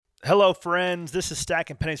Hello, friends. This is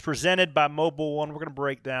Stacking Pennies presented by Mobile One. We're going to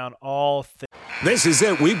break down all things. This is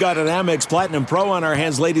it. We've got an Amex Platinum Pro on our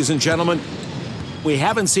hands, ladies and gentlemen. We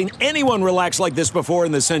haven't seen anyone relax like this before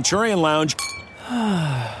in the Centurion Lounge.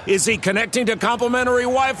 Is he connecting to complimentary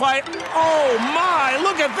Wi-Fi? Oh, my.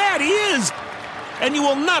 Look at that. He is. And you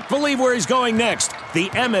will not believe where he's going next. The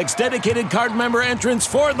Amex dedicated card member entrance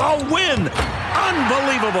for the win.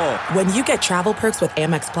 Unbelievable. When you get travel perks with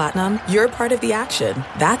Amex Platinum, you're part of the action.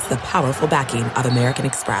 That's the powerful backing of American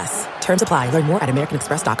Express. Terms apply. Learn more at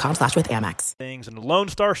americanexpress.com/withAmex. Things in the Lone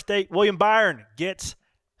Star State, William Byron gets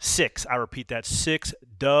 6. I repeat that, 6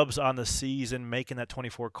 dubs on the season, making that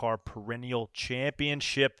 24-car perennial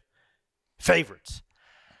championship favorites.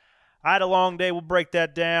 I had a long day. We'll break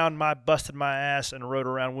that down. I busted my ass and rode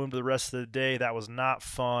around Womb the rest of the day. That was not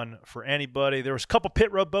fun for anybody. There was a couple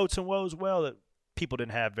pit road boats in Woe as well that people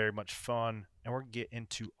didn't have very much fun. And we're going to get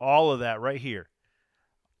into all of that right here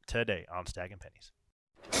today on Stacking Pennies.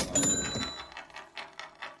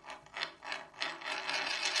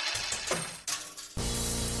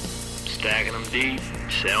 Stacking them deep,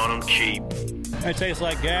 selling them cheap. It tastes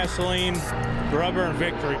like gasoline, rubber, and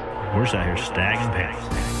victory. We're just out here stacking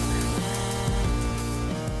pennies.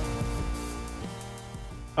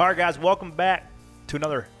 All right, guys, welcome back to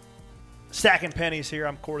another Stacking Pennies here.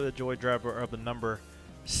 I'm Corey, the joy driver of the number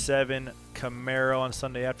 7 Camaro on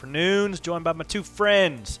Sunday afternoons, joined by my 2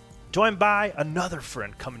 friends, joined by another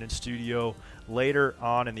friend coming in studio later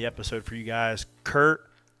on in the episode for you guys. Kurt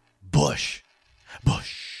Busch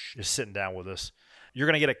is sitting down with us. You're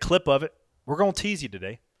going to get a clip of it. We're going to tease you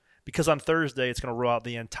today because on Thursday it's going to roll out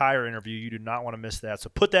the entire interview. You do not want to miss that. So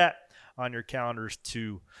put that on your calendars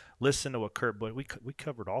to listen to what Kurt Busch. We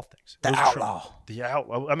covered all things. The outlaw. The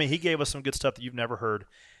outlaw. I mean, he gave us some good stuff that you've never heard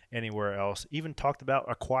anywhere else. Even talked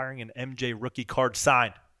about acquiring an MJ rookie card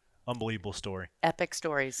signed. Unbelievable story. Epic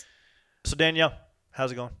stories. So, Danielle,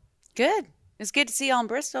 how's it going? Good. It's good to see y'all in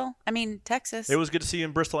Bristol. Texas. It was good to see you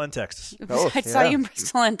in Bristol and Texas. I saw you in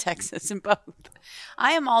Bristol and Texas in both.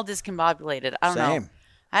 I am all discombobulated. I don't know.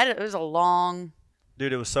 It was a long.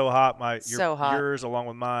 Dude, it was so hot. So hot. Yours, along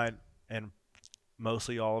with mine, and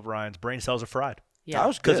mostly all of Ryan's brain cells are fried. Yeah. I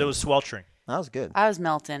was good. Because it was sweltering. That was good. I was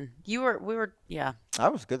melting. We were, yeah. I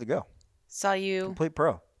was good to go. Saw you. Complete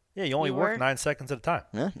pro. Yeah, you only work 9 seconds at a time.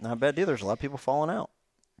 Yeah, not bad either. There's a lot of people falling out.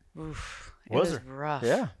 Oof. It Was was there? rough.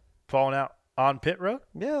 Yeah. Falling out on pit road?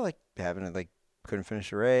 Yeah, like having it, couldn't finish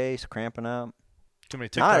the race, cramping up. Too many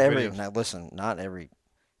TikTok videos. Now listen, not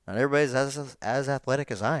everybody's as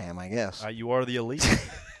athletic as I am, I guess. You are the elite.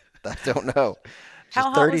 I don't know. How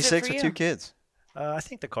Just hot was it 36 for with you? 2 kids. I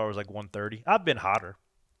think the car was like 130. I've been hotter,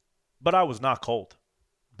 but I was not cold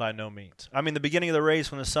by no means. I mean, the beginning of the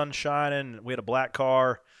race when the sun's shining, we had a black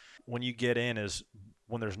car. When you get in is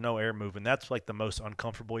when there's no air moving. That's like the most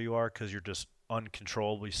uncomfortable you are because you're just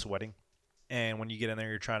uncontrollably sweating. And when you get in there,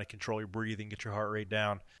 you're trying to control your breathing, get your heart rate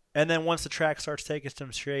down. And then once the track starts taking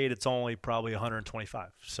some shade, it's only probably 125.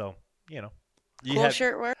 So, Cool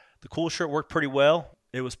shirt work? The cool shirt worked pretty well.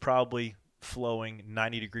 It was probably flowing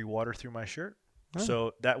 90-degree water through my shirt. Oh.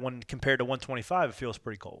 So that one compared to 125, it feels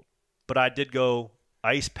pretty cold. But I did go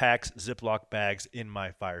ice packs, Ziploc bags in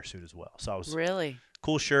my fire suit as well. So I was Really?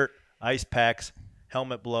 cool shirt, ice packs,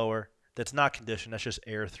 helmet blower. That's not conditioned. That's just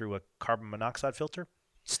air through a carbon monoxide filter.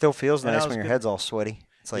 Still feels And nice that was when your good. head's all sweaty.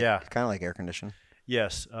 It's like kind of like air conditioning.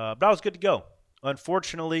 Yes, but I was good to go.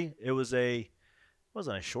 Unfortunately, it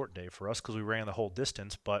wasn't a short day for us because we ran the whole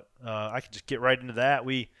distance. But I could just get right into that.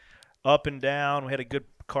 We up and down. We had a good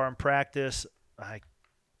car in practice. I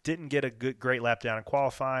didn't get a great lap down in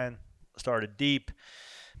qualifying. Started deep,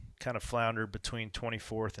 kind of floundered between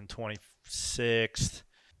 24th and 26th.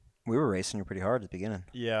 We were racing you pretty hard at the beginning.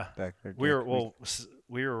 Yeah, Back there. we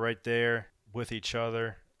were right there with each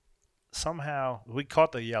other. Somehow we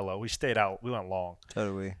caught the yellow. We stayed out. We went long. So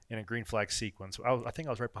did we. In a green flag sequence. I think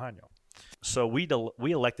I was right behind y'all. So we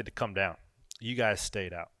elected to come down. You guys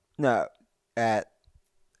stayed out. No,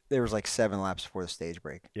 there was 7 laps before the stage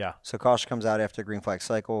break. Yeah. So caution comes out after the green flag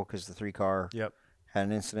cycle because the 3-car Yep. had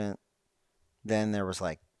an incident. Then there was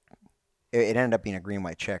it ended up being a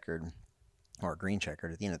green-white checkered or a green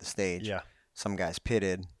checkered at the end of the stage. Yeah. Some guys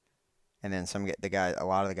pitted, and then a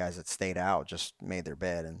lot of the guys that stayed out just made their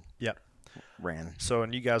bed and ran. So,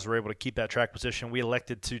 and you guys were able to keep that track position. We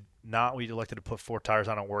elected to put 4 tires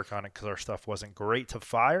on and work on it because our stuff wasn't great to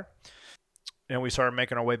fire. And we started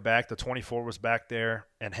making our way back. The 24 was back there,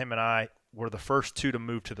 and him and I were the first 2 to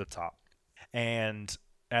move to the top. And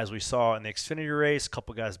as we saw in the Xfinity race, a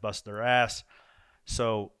couple guys busted their ass.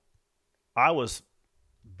 So I was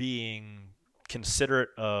being considerate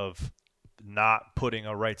of not putting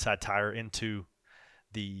a right side tire into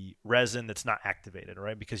the resin that's not activated,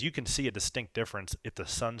 right? Because you can see a distinct difference if the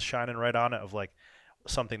sun's shining right on it of like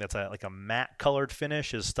something that's like a matte colored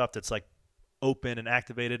finish is stuff that's like open and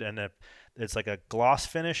activated, and if it's like a gloss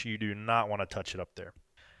finish, you do not want to touch it up there.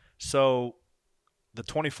 So the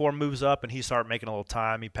 24 moves up, and he started making a little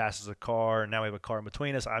time. He passes a car, and now we have a car in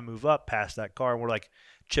between us. I move up past that car, and we're like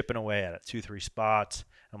chipping away at it, 2-3 spots.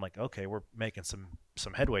 I'm like, okay, we're making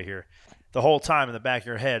some headway here. The whole time in the back of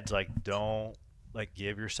your head's like, don't, like,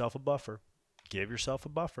 give yourself a buffer. Give yourself a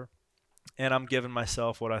buffer. And I'm giving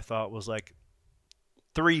myself what I thought was like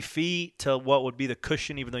 3 feet to what would be the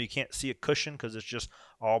cushion, even though you can't see a cushion because it's just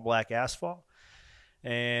all black asphalt.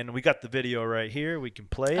 And we got the video right here. We can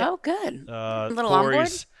play it. Oh, good. A little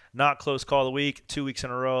Corey's not close call of the week, 2 weeks in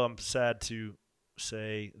a row. I'm sad to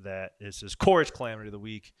say that this is Corey's calamity of the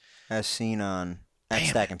week. As seen on at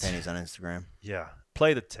Stacking Pennies on Instagram. Yeah.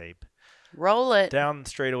 Play the tape. Roll it. Down the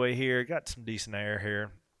straightaway here. Got some decent air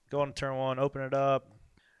here. Go on turn 1. Open it up.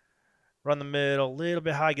 Run the middle. A little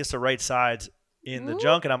bit high. Gets the right sides in the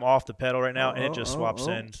junk, and I'm off the pedal right now, and it just swaps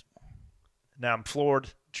ends. Now I'm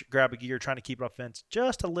floored. Grab a gear, trying to keep it off fence.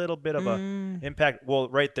 Just a little bit of a impact. Well,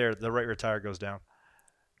 right there, the right rear tire goes down.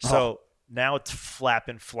 So now it's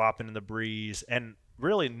flopping in the breeze, and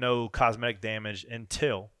really no cosmetic damage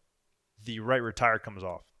until the right rear tire comes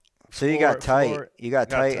off. So you got tight. You got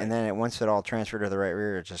tight, and then once it all transferred to the right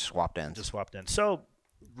rear, it just swapped ends. Just swapped ends. So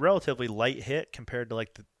relatively light hit compared to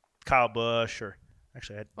like the Kyle Busch or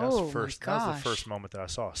actually that was the first moment that I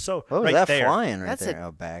saw. So what was right that there, flying right there?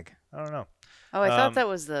 Oh, bag. I don't know. Oh, I thought that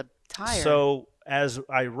was the tire. So as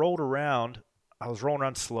I rolled around, I was rolling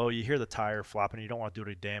around slow. You hear the tire flopping. You don't want to do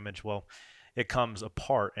any damage. Well, it comes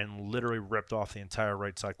apart and literally ripped off the entire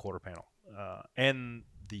right side quarter panel. And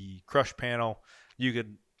the crush panel, you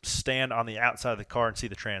could stand on the outside of the car and see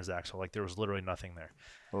the transaxle. Like there was literally nothing there.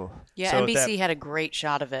 Oh. Yeah, so NBC had a great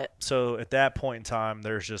shot of it. So at that point in time,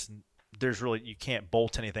 there's really, you can't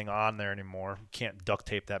bolt anything on there anymore. You can't duct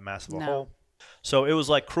tape that massive a hole. So it was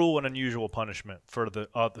like cruel and unusual punishment for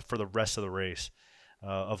the rest of the race,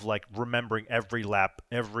 of like remembering every lap,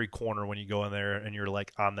 every corner when you go in there and you're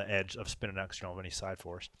like on the edge of spinning out because you don't have any side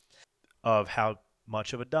force, of how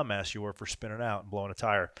much of a dumbass you were for spinning out and blowing a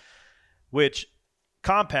tire, which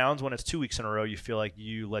compounds when it's 2 weeks in a row. You feel like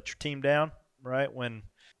you let your team down, right? When,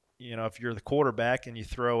 if you're the quarterback and you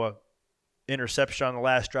throw a interception on the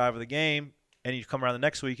last drive of the game and you come around the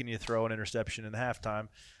next week and you throw an interception in the halftime,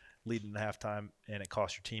 leading to halftime, and it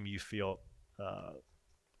costs your team, you feel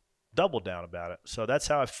double down about it. So that's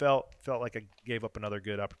how I felt like I gave up another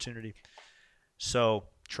good opportunity. So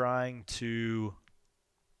trying to,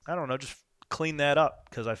 I don't know, just clean that up,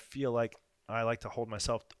 because I feel like I like to hold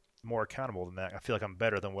myself more accountable than that. I feel like I'm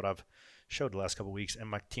better than what I've showed the last couple of weeks, and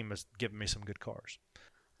my team has given me some good cars.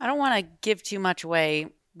 I don't want to give too much away.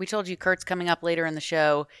 We told you Kurt's coming up later in the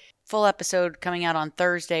show. Full episode coming out on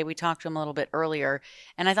Thursday. We talked to him a little bit earlier,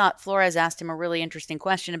 and I thought Flores asked him a really interesting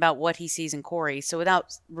question about what he sees in Corey. So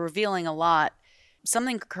without revealing a lot,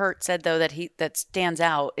 something Kurt said, though, that stands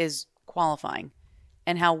out is qualifying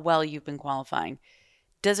and how well you've been qualifying.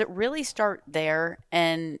 Does it really start there?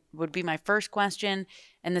 And would be my first question.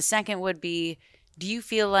 And the second would be, do you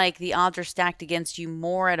feel like the odds are stacked against you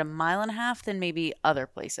more at a 1.5 miles than maybe other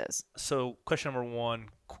places? So question number one,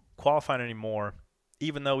 qualifying anymore,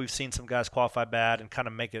 even though we've seen some guys qualify bad and kind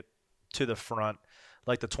of make it to the front,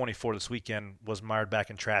 like the 24 this weekend was mired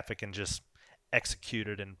back in traffic and just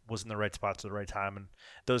executed and was in the right spots at the right time. And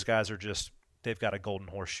those guys are just, they've got a golden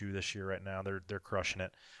horseshoe this year right now. They're crushing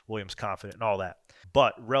it. Williams confident and all that.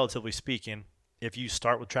 But relatively speaking, if you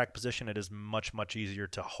start with track position, it is much, much easier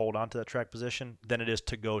to hold on to that track position than it is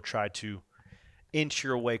to go try to inch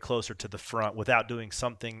your way closer to the front without doing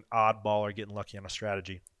something oddball or getting lucky on a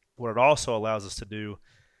strategy. What it also allows us to do,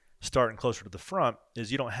 starting closer to the front,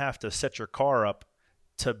 is you don't have to set your car up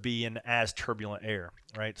to be in as turbulent air,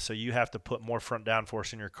 right? So you have to put more front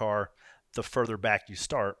downforce in your car the further back you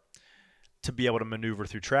start to be able to maneuver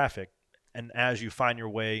through traffic. And as you find your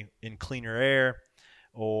way in cleaner air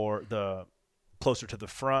or the closer to the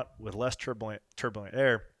front with less turbulent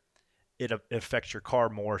air, it affects your car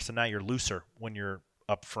more. So now you're looser when you're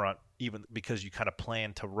up front, even because you kind of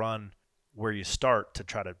plan to run where you start to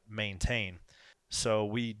try to maintain. So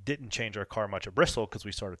we didn't change our car much at Bristol because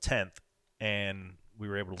we started 10th and we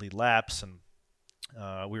were able to lead laps, and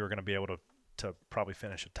we were going to be able to probably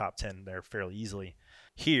finish a top 10 there fairly easily.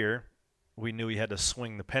 Here, we knew we had to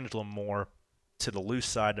swing the pendulum more to the loose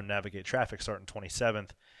side to navigate traffic starting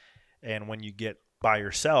 27th. And when you get by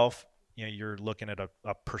yourself, you're looking at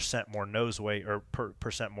a percent more nose weight or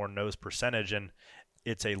percent more nose percentage, and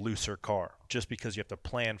it's a looser car just because you have to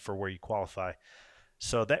plan for where you qualify.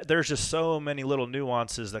 So there's just so many little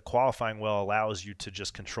nuances that qualifying well allows you to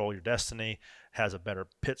just control your destiny, has a better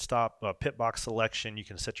pit box selection. You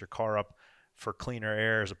can set your car up for cleaner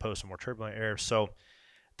air as opposed to more turbulent air. So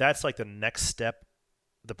that's like the next step,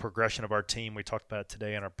 the progression of our team. We talked about it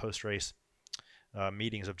today in our post-race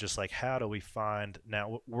meetings of just like, how do we find –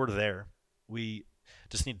 now we're there. We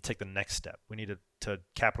just need to take the next step. We need to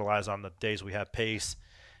capitalize on the days we have pace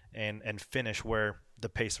and finish where the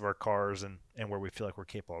pace of our cars and where we feel like we're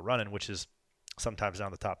capable of running, which is sometimes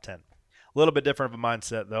down the top 10. A little bit different of a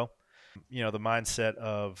mindset, though. You know, the mindset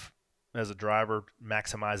of, as a driver,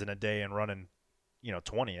 maximizing a day and running,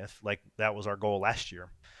 20th. Like, that was our goal last year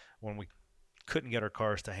when we couldn't get our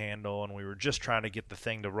cars to handle and we were just trying to get the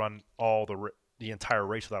thing to run all the entire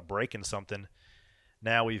race without breaking something.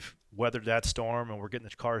 Now we've weathered that storm and we're getting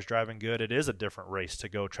the cars driving good. It is a different race to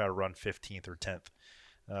go try to run 15th or 10th.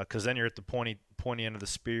 Because then you're at the pointy end of the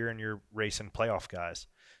spear and you're racing playoff guys.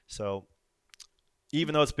 So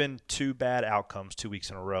even though it's been 2 bad outcomes 2 weeks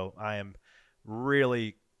in a row, I am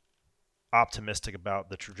really optimistic about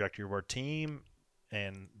the trajectory of our team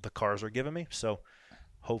and the cars are giving me. So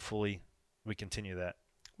hopefully we continue that.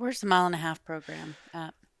 Where's the 1.5 mile program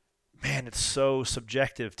at? Man, it's so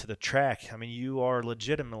subjective to the track. I mean, you are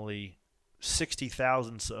legitimately 60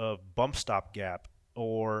 thousandths of bump stop gap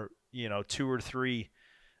or, 2 or 3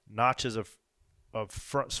 notches of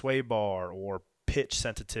front sway bar or pitch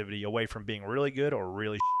sensitivity away from being really good or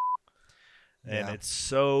really and it's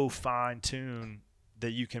so fine-tuned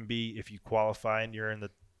that you can be, if you qualify and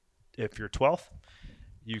if you're 12th,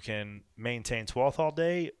 you can maintain 12th all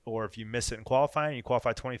day, or if you miss it in qualifying, you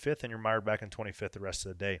qualify 25th and you're mired back in 25th the rest of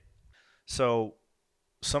the day. So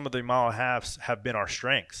some of the 1.5 miles have been our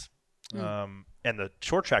strengths, and the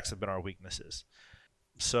short tracks have been our weaknesses.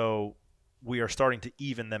 So we are starting to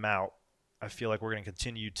even them out. I feel like we're going to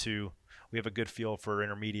continue to – we have a good feel for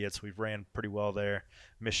intermediates. We've ran pretty well there.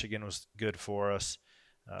 Michigan was good for us.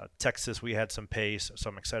 Texas, we had some pace, so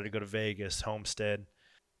I'm excited to go to Vegas, Homestead.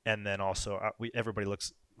 And then also everybody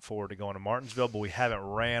looks forward to going to Martinsville, but we haven't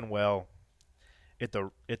ran well at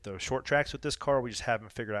the short tracks with this car. We just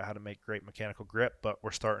haven't figured out how to make great mechanical grip, but we're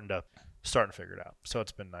starting to figure it out. So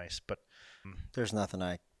it's been nice. But there's nothing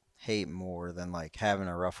I hate more than like having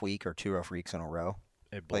a rough week or 2 rough weeks in a row.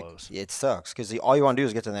 It blows. Like, it sucks because all you want to do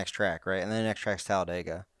is get to the next track, right? And then the next track's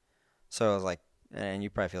Talladega. So I was like, and you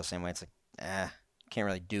probably feel the same way. It's like, can't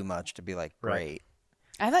really do much to be like, great.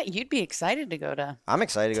 I thought you'd be excited to go to. I'm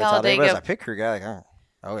excited to go to Talladega, but as a pit crew guy, like,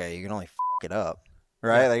 okay, you can only it up,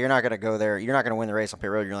 right? Yeah. Like, you're not going to go there. You're not going to win the race on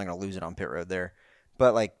pit road. You're not going to lose it on pit road there.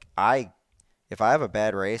 But like, if I have a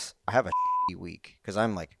bad race, I have a week because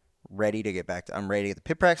I'm like ready to get back to. I'm ready to get the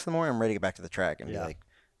pit practice in the morning. I'm ready to get back to the track and be like,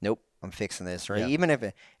 nope, I'm fixing this, right? Yeah. Even if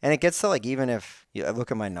it gets to like, even if I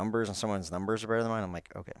look at my numbers and someone's numbers are better than mine, I'm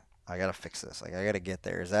like, okay, I got to fix this. Like, I got to get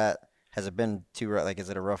there. Has it been too rough? Like, is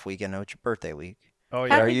it a rough weekend? No, it's your birthday week. Oh,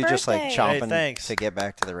 yeah. Are you just like chomping to get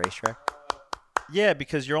back to the racetrack? Yeah,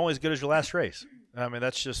 because you're only as good as your last race. I mean,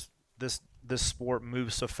 that's just this sport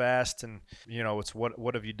moves so fast, and it's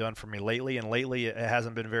what have you done for me lately? And lately it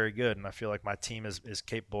hasn't been very good, and I feel like my team is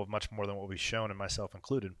capable of much more than what we've shown, and myself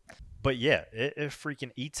included. But yeah, it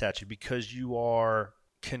freaking eats at you because you are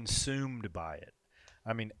consumed by it.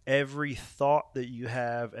 I mean, every thought that you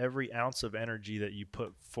have, every ounce of energy that you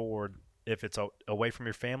put forward, if it's away from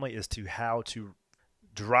your family, is to how to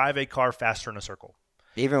drive a car faster in a circle.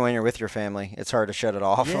 Even when you're with your family, it's hard to shut it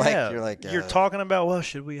off. Yeah. You're talking about, well,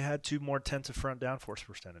 should we have 2 more tenths of front downforce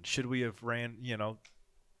percentage? Should we have ran,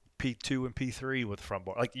 P2 and P3 with the front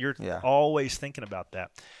bar? Like, you're always thinking about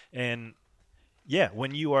that. And yeah,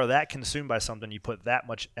 when you are that consumed by something, you put that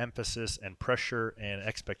much emphasis and pressure and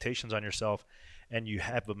expectations on yourself, and you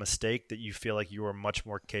have a mistake that you feel like you are much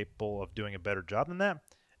more capable of doing a better job than that,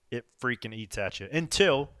 it freaking eats at you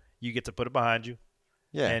until you get to put it behind you.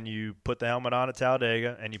 Yeah. And you put the helmet on at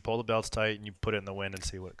Talladega and you pull the belts tight and you put it in the wind and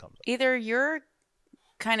see what comes up. Either you're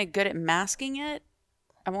kind of good at masking it,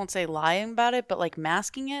 I won't say lying about it, but like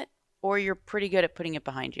masking it, or you're pretty good at putting it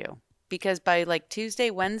behind you. Because by like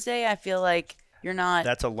Tuesday, Wednesday, I feel like you're not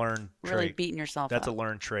That's a learned really trait. Beating yourself That's up. a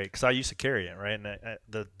learned trait. Because I used to carry it, right? And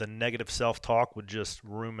the negative self-talk would just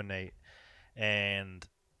ruminate and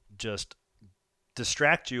just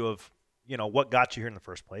distract you of, what got you here in the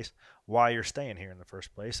first place, why you're staying here in the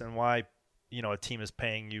first place, and why, a team is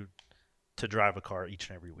paying you to drive a car each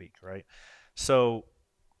and every week, right? So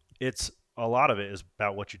it's a lot of it is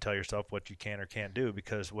about what you tell yourself, what you can or can't do,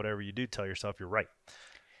 because whatever you do tell yourself, you're right.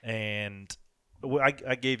 And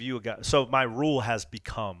I gave you a guy. So my rule has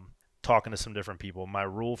become talking to some different people. My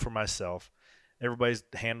rule for myself, everybody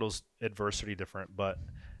handles adversity different, but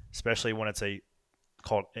especially when it's a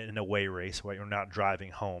called an away race where you're not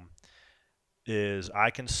driving home, is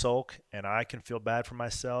I can sulk and I can feel bad for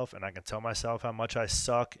myself and I can tell myself how much I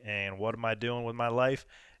suck and what am I doing with my life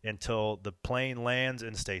until the plane lands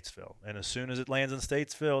in Statesville. And as soon as it lands in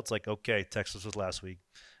Statesville, it's like, okay, Texas was last week.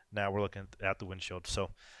 Now we're looking at the windshield.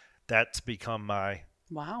 So that's become my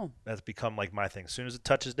thing. As soon as it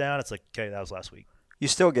touches down, it's like, okay, that was last week. You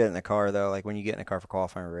still get in the car, though, like when you get in the car for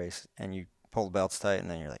qualifying race and you pull the belts tight and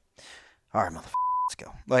then you're like, all right, motherfucker. Let's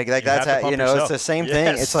go. Like that's how, it's the same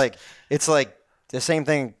thing. It's like the same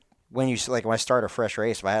thing when I start a fresh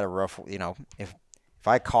race. If I had a rough, if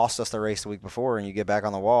I cost us the race the week before and you get back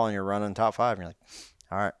on the wall and you're running top 5 and you're like,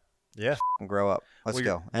 all right, yeah, grow up. Let's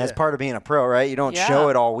go. And it's part of being a pro, right? You don't show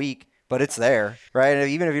it all week, but it's there, right? And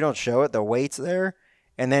even if you don't show it, the weight's there.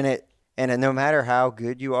 And then no matter how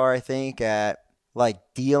good you are, I think at like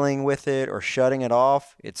dealing with it or shutting it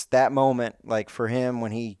off, it's that moment, like for him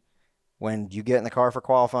when you get in the car for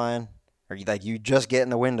qualifying, or you just get in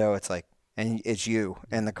the window, it's like, and it's you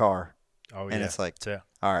in the car. Oh, yeah. And it's like,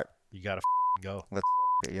 all right. You got to go. Let's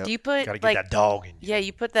yep. Do you put, got to get that dog in you. Yeah,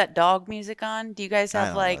 you put that dog music on? Do you guys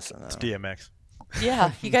have It's DMX.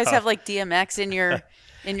 Yeah, you guys have like DMX in your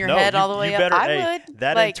No, head all the way better, up? I would.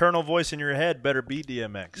 That internal voice in your head better be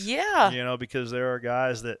DMX. Yeah. Because there are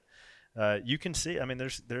guys that you can see. I mean,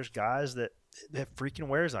 there's guys that freaking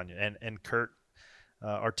wears on you. And Kurt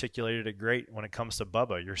articulated it great when it comes to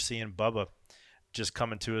Bubba.'re seeing Bubba just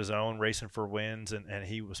coming to his own, racing for wins, and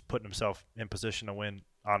he was putting himself in position to win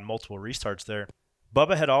on multiple restarts there.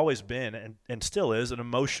 Bubba had always been and still is an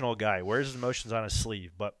emotional guy. Wears his emotions on his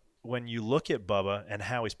sleeve. But when you look at Bubba and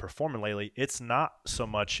how he's performing lately, it's not so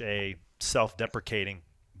much a self-deprecating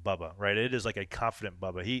Bubba, right? It is like a confident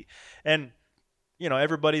Bubba.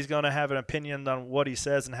 Everybody's going to have an opinion on what he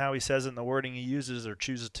says and how he says it and the wording he uses or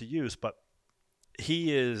chooses to use, but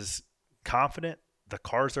he is confident. The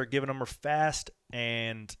cars they're giving him are fast,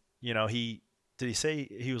 and he say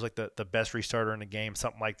he was like the best restarter in the game,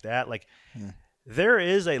 something like that. Like there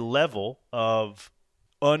is a level of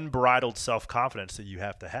unbridled self-confidence that you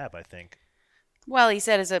have to have, I think. Well, he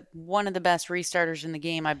said as one of the best restarters in the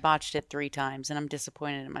game, I botched it 3 times, and I'm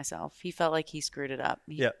disappointed in myself. He felt like he screwed it up.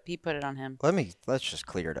 He put it on him. Let's just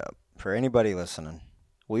clear it up. For anybody listening,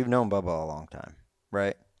 we've known Bubba a long time,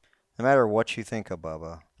 right? No matter what you think of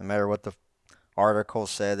Bubba, no matter what the article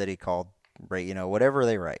said that he called, whatever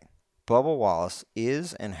they write, Bubba Wallace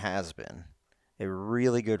is and has been a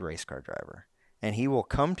really good race car driver. And he will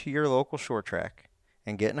come to your local short track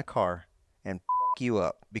and get in a car and you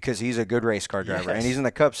up because he's a good race car driver. Yes. And he's in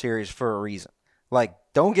the Cup Series for a reason. Like,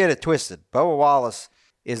 don't get it twisted. Bubba Wallace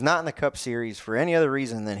is not in the Cup Series for any other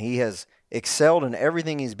reason than he has excelled in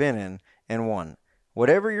everything he's been in and won.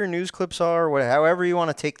 Whatever your news clips are, however you want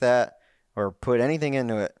to take that or put anything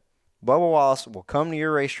into it, Bubba Wallace will come to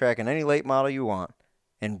your racetrack in any late model you want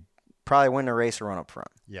and probably win the race or run up front.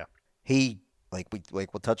 Yeah. We'll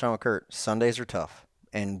touch on with Kurt, Sundays are tough.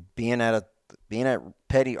 And being at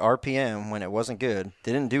petty RPM when it wasn't good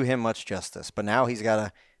didn't do him much justice. But now he's got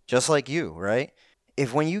to, just like you, right?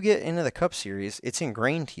 If when you get into the Cup Series, it's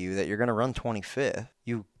ingrained to you that you're going to run 25th,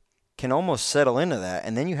 you can almost settle into that.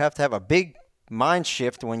 And then you have to have a big mind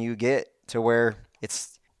shift when you get to where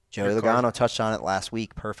it's Joey Logano touched on it last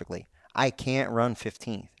week perfectly. I can't run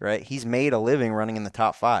 15th, right? He's made a living running in the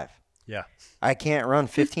top 5. Yeah. I can't run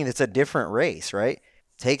 15th. It's a different race, right?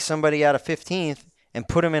 Take somebody out of 15th and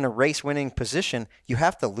put them in a race-winning position. You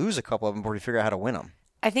have to lose a couple of them before you figure out how to win them.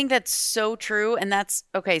 I think that's so true, and that's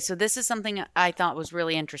okay. So this is something I thought was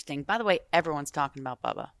really interesting. By the way, everyone's talking about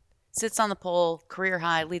Bubba. Sits on the pole, career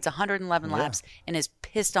high, leads 111 laps, and is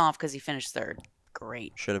pissed off because he finished 3rd.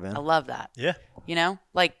 Great. Should have been. I love that. Yeah. I'm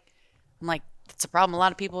like, it's a problem a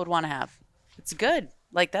lot of people would want to have. It's good.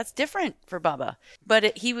 Like, that's different for Bubba.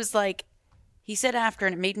 But he was like, he said after,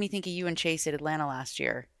 and it made me think of you and Chase at Atlanta last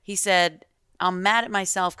year. He said, I'm mad at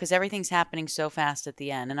myself because everything's happening so fast at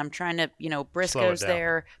the end. And I'm trying to, Briscoe's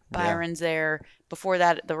there, Byron's there. Before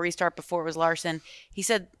that, the restart before it was Larson. He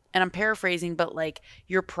said, and I'm paraphrasing, but like,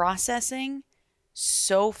 you're processing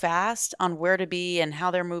so fast on where to be and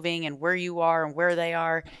how they're moving and where you are and where they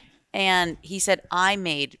are. And he said, I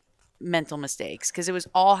made mental mistakes because it was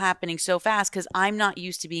all happening so fast because I'm not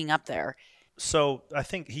used to being up there. So I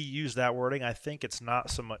think he used that wording. I think it's not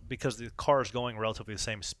so much because the car is going relatively the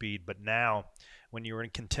same speed, but now when you're in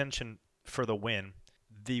contention for the win,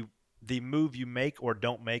 the move you make or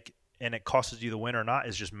don't make and it costs you the win or not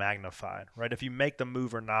is just magnified, right? If you make the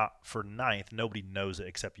move or not for 9th, nobody knows it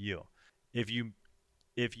except you. If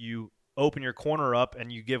you open your corner up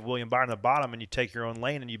and you give William Byron the bottom and you take your own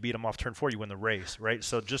lane and you beat him off turn 4, you win the race, right?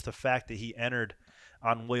 So just the fact that he entered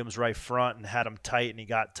on Williams' right front and had him tight, and he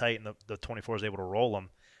got tight, and the 24 was able to roll him.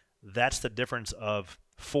 That's the difference of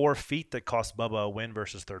 4 feet that cost Bubba a win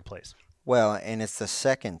versus third place. Well, and it's the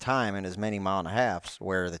second time in as many mile and a halves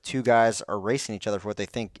where the two guys are racing each other for what they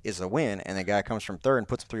think is a win, and the guy comes from third and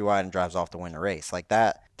puts him 3 wide and drives off to win the race. Like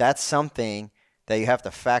that's something that you have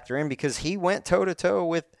to factor in, because he went toe-to-toe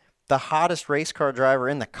with the hottest race car driver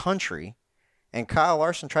in the country, and Kyle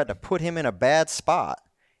Larson tried to put him in a bad spot,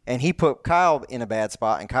 and he put Kyle in a bad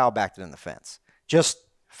spot, and Kyle backed it in the fence. Just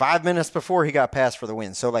 5 minutes before he got passed for the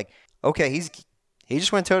win. So, like, okay, he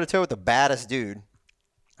just went toe-to-toe with the baddest dude.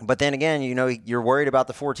 But then again, you know, you're worried about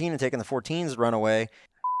the 14 and taking the 14's run away.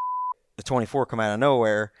 The 24 come out of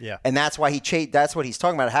nowhere. Yeah. And that's why that's what he's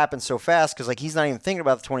talking about. It happened so fast because, like, he's not even thinking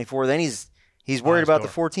about the 24. Then he's worried about the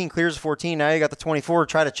 14, clears the 14. Now you got the 24,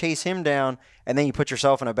 try to chase him down, and then you put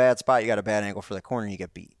yourself in a bad spot. You got a bad angle for the corner, you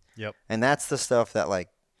get beat. Yep. And that's the stuff that, like,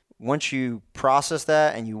 once you process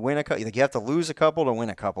that and you win a couple, like, you have to lose a couple to win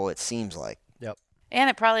a couple, it seems like. Yep. And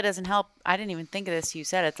it probably doesn't help. I didn't even think of this. You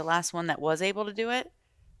said it. The last one that was able to do it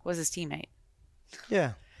was his teammate.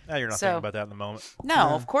 Yeah. Now you're not thinking about that in the moment. No,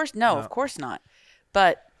 of course not.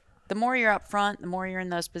 But the more you're up front, the more you're in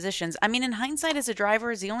those positions. I mean, in hindsight, as a driver,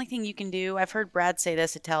 is the only thing you can do. I've heard Brad say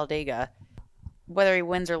this at Talladega. Whether he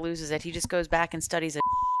wins or loses it, he just goes back and studies a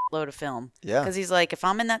load of film. Yeah. Because he's like, if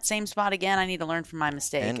I'm in that same spot again, I need to learn from my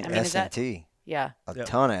mistake. And I mean, SMT. Yeah. A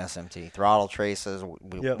ton of SMT. Throttle traces,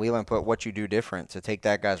 wheel input, what you do different to take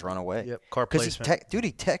that guy's run away. Yep. Car placement.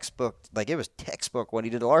 He textbooked, like, it was textbook what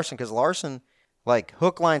he did to Larson, because Larson, like,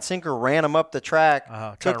 hook, line, sinker, ran him up the track,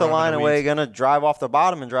 took the line away, going to drive off the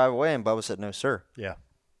bottom and drive away, and Bubba said, no, sir. Yeah.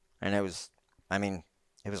 And it was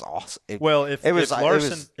awesome.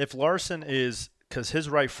 If Larson is, because his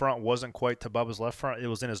right front wasn't quite to Bubba's left front, it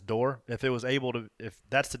was in his door. If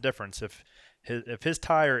that's the difference. If his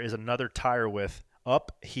tire is another tire width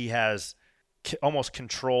up, he has almost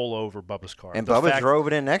control over Bubba's car. And Bubba drove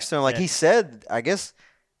it in next to him. Like, he said, I guess,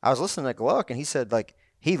 I was listening to Gluck, and he said, like,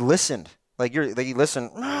 he listened. Like, he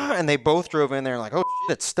listened, and they both drove in there and, like, oh,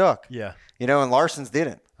 shit, it's stuck. Yeah. You know, and Larson's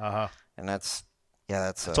didn't. Uh-huh. And that's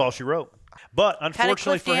all she wrote. But unfortunately how did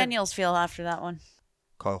Cliff for Daniels feel after that one?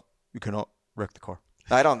 Kyle, you cannot wreck the car.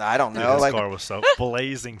 I don't Dude, know. This car was so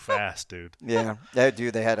blazing fast, dude. Yeah,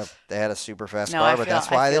 dude, they had a super fast No, car, I but feel-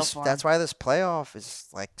 that's I why feel this for him. playoff is,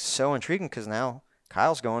 like, so intriguing, because now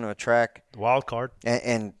Kyle's going to a track Wild card.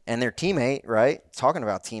 and their teammate, right? Talking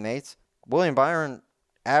about teammates, William Byron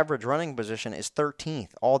average running position is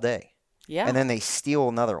 13th all day. Yeah. And then they steal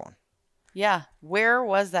another one. Yeah. Where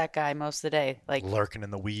was that guy most of the day? Like, Lurking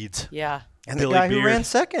in the weeds. yeah. And Billy the guy Beard. who ran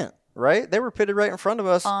second, right? They were pitted right in front of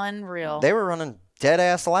us. Unreal. They were running dead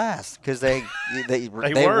ass last because they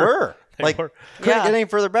were. Like, were. couldn't Yeah. get any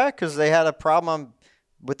further back because they had a problem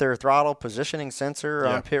with their throttle positioning sensor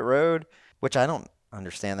on pit road, which I don't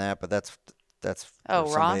understand that, but that's Oh,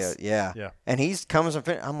 for somebody Ross? else. Yeah. Yeah. And he comes and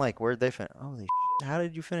I'm like, where'd they finish? Holy shit, how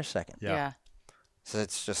did you finish second? Yeah. So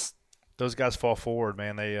it's just Those guys fall forward,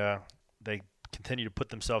 man. They continue to put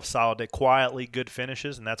themselves solid. They quietly good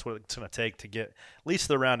finishes, and that's what it's going to take to get at least to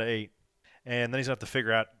the round of 8. And then he's going to have to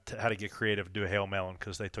figure out how to get creative and do a Hail Melon,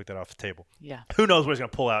 because they took that off the table. Yeah. Who knows what he's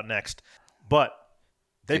going to pull out next. But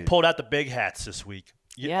they pulled out the big hats this week.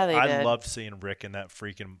 Yeah, they I did. loved seeing Rick in that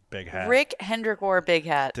freaking big hat. Rick Hendrick wore a big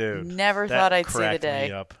hat. Dude. Never that thought I'd see the cracked day.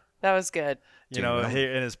 me up. That was good. You know,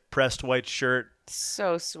 in his pressed white shirt.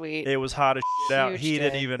 So sweet. It was hot as shit out. Huge He day.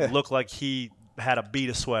 didn't even look like he had a bead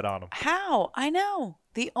of sweat on him. How? I know.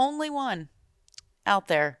 The only one out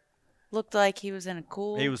there looked like he was in a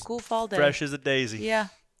cool fall day. Fresh as a daisy. Yeah.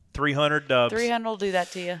 300 dubs. 300 will do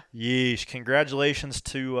that to you. Yeesh. Congratulations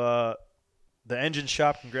to the engine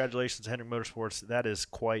shop. Congratulations to Hendrick Motorsports. That is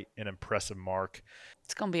quite an impressive mark.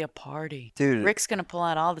 It's going to be a party. Dude. Rick's going to pull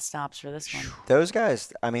out all the stops for this one. those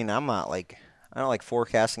guys. I mean, I don't like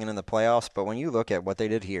forecasting it in the playoffs, but when you look at what they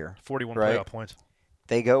did here, 41 right? playoff points.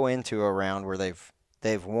 They go into a round where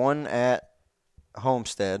they've won at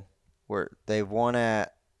Homestead, where they've won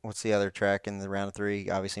at, what's the other track in the round of 3?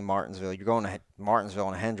 Obviously Martinsville. You're going to Martinsville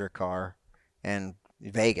in a Hendrick car, and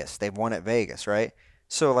Vegas. They've won at Vegas, right?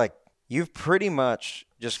 So, like, you've pretty much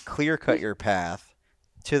just clear-cut your path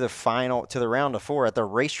to the round of 4 at the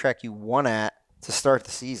racetrack you won at to start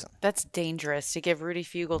the season. That's dangerous to give Rudy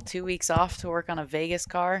Fugle 2 weeks off to work on a Vegas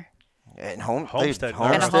car. And Homestead.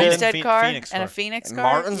 And a Homestead car and a Phoenix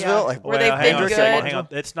car. Martinsville? Yeah. Like, Were they hang on been a second, good? hang on.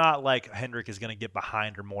 It's not like Hendrick is going to get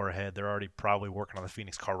behind or more ahead. They're already probably working on the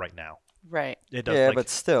Phoenix car right now. Right. It does, yeah, like, but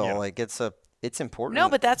still, yeah. like, it's important. No,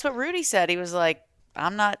 but that's what Rudy said. He was like,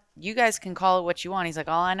 I'm not, you guys can call it what you want. He's like,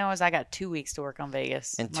 all I know is I got 2 weeks to work on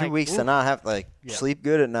Vegas. And 2 weeks to not have sleep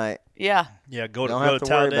good at night. Yeah. Yeah, go to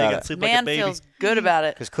Talladega and sleep like a baby. Man feels good about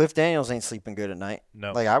it. Because Cliff Daniels ain't sleeping good at night.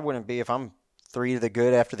 No. I wouldn't be if I'm 3 to the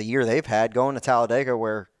good after the year they've had going to Talladega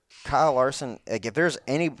where Kyle Larson, if there's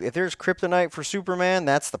kryptonite for Superman,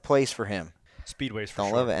 that's the place for him. Speedways for Don't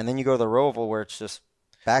sure. love it. And then you go to the Roval where it's just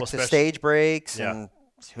back to stage breaks and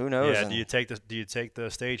who knows. Yeah, do you take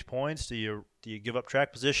the stage points? Do you give up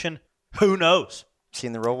track position? Who knows?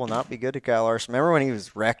 Seen the Roval not be good to Kyle Larson. Remember when he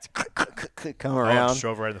was wrecked, come around? Just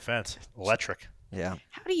drove right in the fence. Electric. Yeah.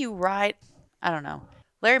 How do you ride? I don't know.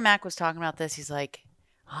 Larry Mack was talking about this. He's like,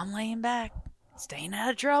 I'm laying back, staying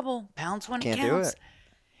out of trouble, pounce when it counts. Can't do it.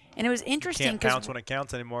 And it was interesting. Can't pounce when it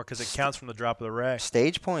counts anymore because it counts from the drop of the rack.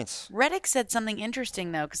 Stage points. Reddick said something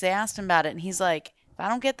interesting, though, because they asked him about it, and he's like, if I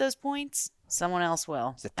don't get those points, someone else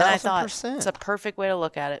will. It's 1,000%. And I thought it's a perfect way to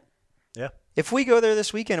look at it. Yeah. If we go there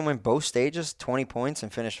this weekend and win both stages, 20 points,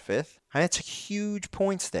 and finish 5th, it's a huge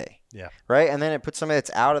points day. Yeah. Right? And then it puts somebody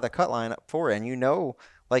that's out of the cut line up for it. And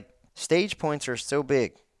stage points are so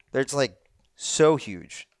big. They're just so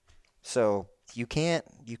huge. So you can't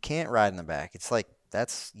ride in the back. It's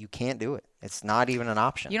you can't do it. It's not even an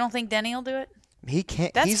option. You don't think Denny will do it? He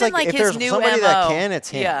can't. That's He's been if his there's new somebody MO. that can, it's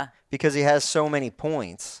him. Yeah. Because he has so many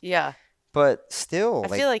points. Yeah. But still,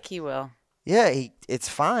 I feel like he will. Yeah, it's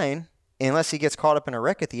fine unless he gets caught up in a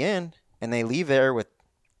wreck at the end and they leave there with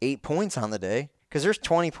 8 points on the day because there's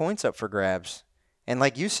 20 points up for grabs. And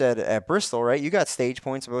like you said at Bristol, right? You got stage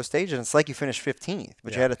points at both stages. And it's like you finished 15th,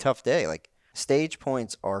 but you had a tough day. Stage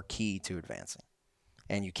points are key to advancing.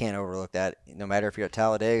 And you can't overlook that no matter if you're at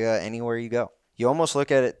Talladega, anywhere you go. You almost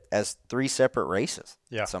look at it as 3 separate races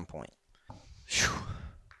at some point. Whew.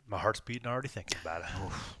 My heart's beating already thinking about it.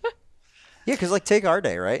 Yeah, because take our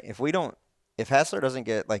day, right? If Hassler doesn't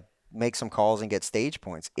get make some calls and get stage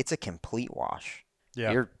points, it's a complete wash.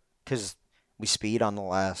 Yeah. Because we speed on the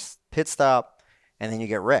last pit stop, and then you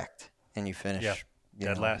get wrecked, and you finish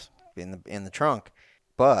dead last in the trunk.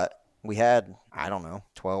 But we had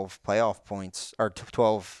 12 playoff points or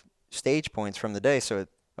 12 stage points from the day, so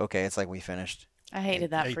it's like we finished. I hated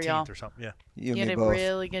that for y'all. Or something. Yeah. You had a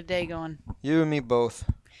really good day going. You and me both.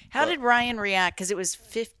 How did Ryan react? Because it was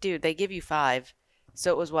 50. Dude, they give you 5.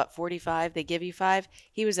 So it was 45? They give you 5.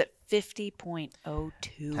 He was at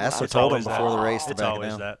 50.02. Hassler told him before the race to it's back always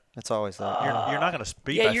down. that. It's always that. You're not going to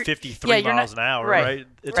speed by 53 you're miles not, an hour, right?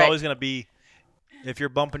 It's always going to be, if you're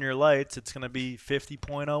bumping your lights, it's going to be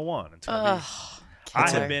 50.01. It's going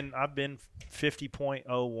to be. I've been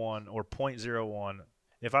 50.01 or 0.01.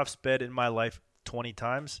 If I've sped in my life 20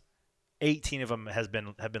 times, 18 of them have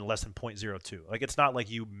been less than 0.02. It's not like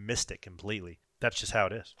you missed it completely. That's just how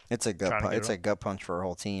it is. It's a gut punch for our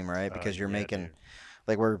whole team, right? Because you're making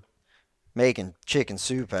dude. We're making chicken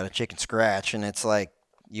soup out of chicken scratch, and it's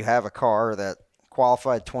you have a car that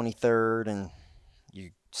qualified 23rd, and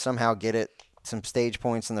you somehow get it some stage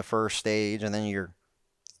points in the first stage, and then you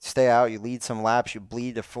stay out, you lead some laps, you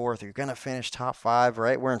bleed to 4th, you're gonna finish top 5,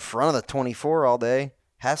 right? We're in front of the 24 all day.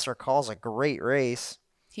 Hassler calls a great race.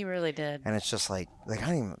 He really did. And it's just I don't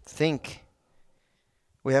even think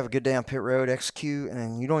we have a good day on pit road, execute, and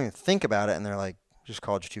then you don't even think about it, and they're just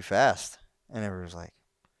called you too fast. And everyone's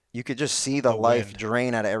you could just see the life wind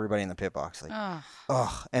drain out of everybody in the pit box.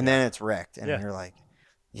 And then it's wrecked. And you're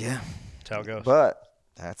That's how it goes. But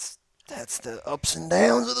that's the ups and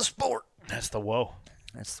downs of the sport. That's the whoa.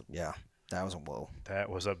 That was a whoa. That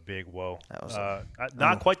was a big whoa. That was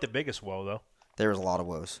not quite the biggest whoa, though. There was a lot of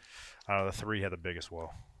woes. The 3 had the biggest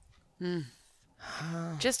whoa.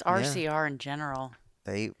 Just RCR in general.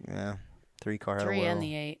 The 8, 3 car had a 3 whoa. and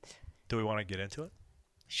the 8. Do we want to get into it?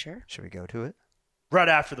 Sure. Should we go to it? Right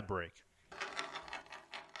after the break.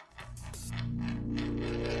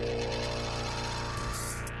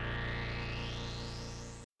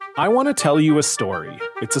 I want to tell you a story.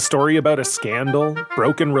 It's a story about a scandal,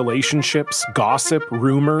 broken relationships, gossip,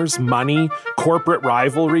 rumors, money, corporate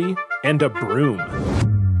rivalry, and a broom.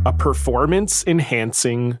 A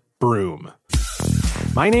performance-enhancing broom.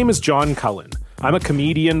 My name is John Cullen. I'm a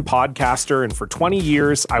comedian, podcaster, and for 20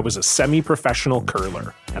 years, I was a semi-professional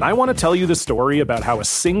curler. And I want to tell you the story about how a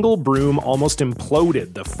single broom almost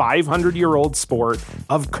imploded the 500-year-old sport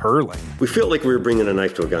of curling. We felt like we were bringing a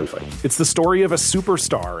knife to a gunfight. It's the story of a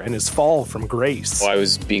superstar and his fall from grace. I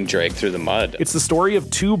was being dragged through the mud. It's the story of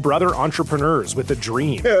 2 brother entrepreneurs with a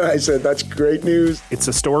dream. I said, that's great news. It's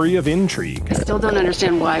a story of intrigue. I still don't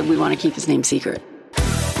understand why we want to keep his name secret.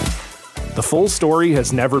 The full story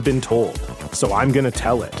has never been told, so I'm going to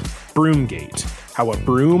tell it. Broomgate, how a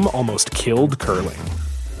broom almost killed curling.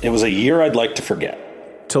 It was a year I'd like to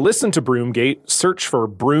forget. To listen to Broomgate, search for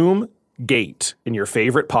Broomgate in your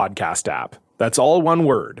favorite podcast app. That's all one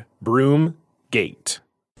word, Broomgate.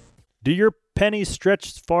 Do your pennies stretch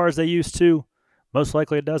as far as they used to? Most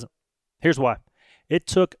likely it doesn't. Here's why. It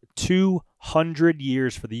took 200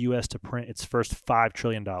 years for the U.S. to print its first $5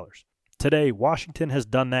 trillion. Today, Washington has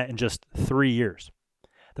done that in just 3 years.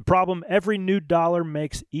 The problem, every new dollar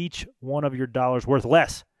makes each one of your dollars worth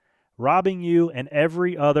less, robbing you and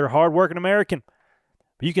every other hardworking American.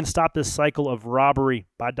 But you can stop this cycle of robbery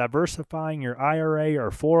by diversifying your IRA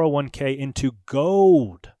or 401k into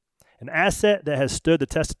gold, an asset that has stood the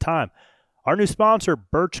test of time. Our new sponsor,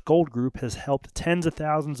 Birch Gold Group, has helped tens of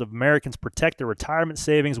thousands of Americans protect their retirement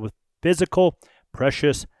savings with physical,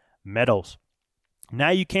 precious metals.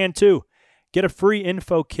 Now you can too. Get a free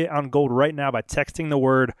info kit on gold right now by texting the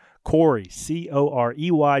word Corey,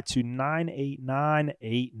 C-O-R-E-Y, to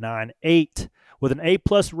 989898. With an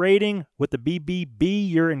A-plus rating with the BBB,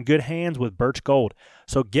 you're in good hands with Birch Gold.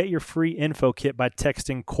 So get your free info kit by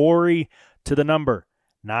texting Corey to the number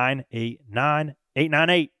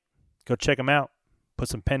 989898. Go check them out. Put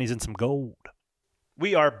some pennies in some gold.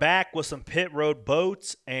 We are back with some pit road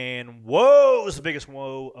boats, and whoa, it's the biggest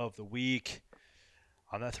whoa of the week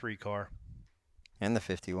on that 3-car. And the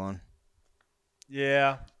 51.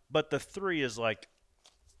 Yeah, but the 3 is like,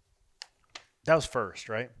 that was first,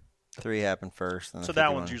 right? 3 happened first. So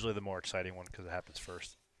that one's usually the more exciting one because it happens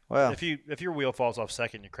first. Well, if your wheel falls off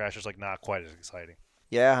second and you crash, it's like not quite as exciting.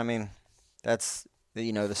 Yeah, I mean, that's, the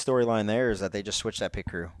storyline there is that they just switched that pit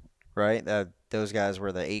crew, right? Those guys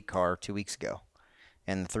were the 8-car 2 weeks ago.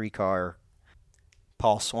 And the 3-car,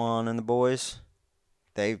 Paul Swan and the boys,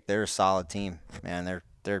 they're a solid team, man.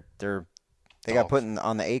 They got put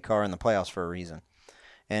on the 8-car in the playoffs for a reason.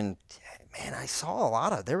 And man,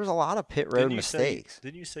 there was a lot of pit road mistakes.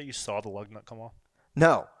 Didn't you say you saw the lug nut come off?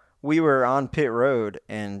 No, we were on pit road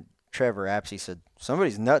and Trevor Apsey said,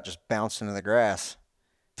 somebody's nut just bounced into the grass.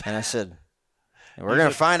 And I said, we're going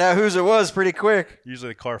to find out whose it was pretty quick.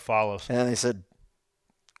 Usually the car follows. And they said,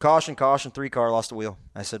 caution, 3-car lost a wheel.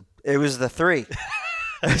 I said, it was the 3.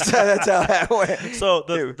 That's how that went. So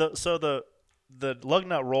the lug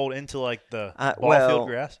nut rolled into like the ball field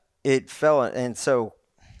grass? It fell, and so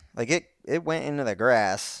like it went into the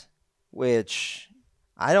grass, which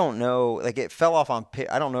I don't know. Like it fell off on pit.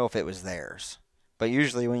 I don't know if it was theirs, but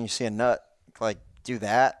usually when you see a nut like do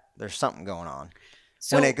that, there's something going on.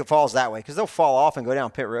 So, when it falls that way, because they'll fall off and go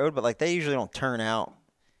down pit road, but like they usually don't turn out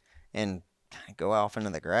and go off into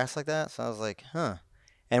the grass like that. So I was like, huh.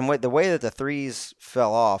 And the way that the 3s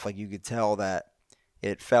fell off, like you could tell that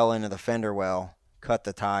it fell into the fender well, cut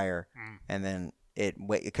the tire, and then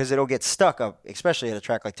because it'll get stuck up, especially at a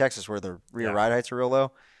track like Texas where the rear ride heights are real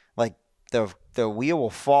low. Like the wheel will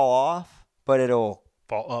fall off, but it'll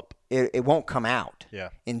fall up. It won't come out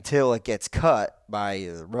until it gets cut by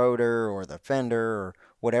the rotor or the fender or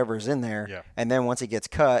whatever's in there. Yeah. And then once it gets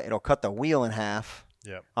cut, it'll cut the wheel in half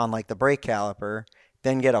on like the brake caliper,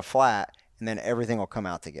 then get a flat, and then everything will come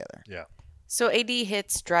out together. Yeah. So AD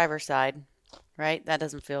hits driver's side, right? That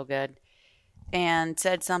doesn't feel good. And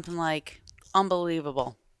said something like,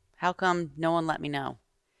 unbelievable. How come no one let me know?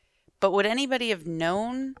 But would anybody have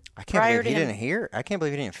known prior to him? Didn't hear. I can't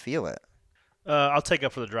believe he didn't feel it. I'll take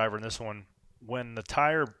up for the driver in this one. When the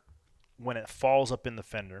tire, when it falls up in the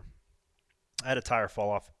fender, I had a tire fall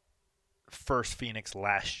off first Phoenix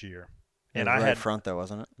last year. And I had front though,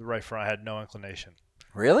 wasn't it? The right front. I had no inclination.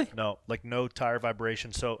 Really? No, like no tire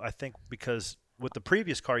vibration. So I think because with the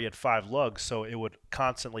previous car you had 5 lugs, so it would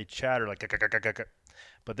constantly chatter like.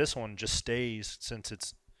 But this one just stays since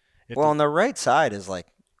it's. On the right side is like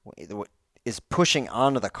is pushing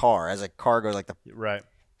onto the car as a car goes like the right.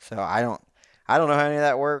 So I don't know how any of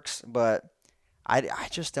that works, but I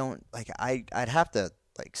just don't like I'd have to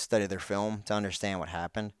like study their film to understand what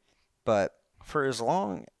happened. But for as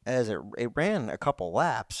long as it ran a couple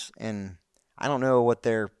laps, and I don't know what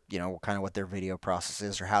their kind of what their video process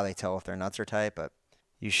is or how they tell if their nuts are tight, but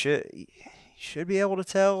you should be able to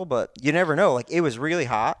tell, but you never know. Like it was really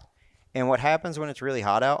hot, and what happens when it's really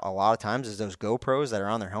hot out a lot of times is those GoPros that are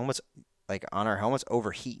on their helmets, like on our helmets,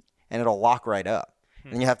 overheat and it'll lock right up.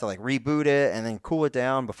 And you have to like reboot it and then cool it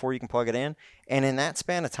down before you can plug it in. And in that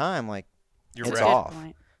span of time, like it's off.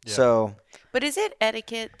 Yeah. So, but is it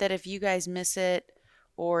etiquette that if you guys miss it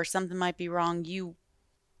or something might be wrong,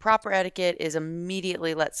 proper etiquette is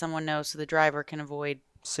immediately let someone know so the driver can avoid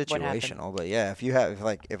situational? But yeah,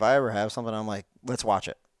 if I ever have something, I'm like, let's watch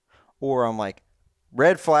it, or I'm like,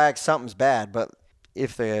 red flag, something's bad. But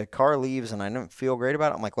if the car leaves and I don't feel great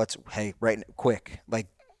about it, I'm like, quick, like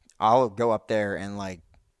I'll go up there and like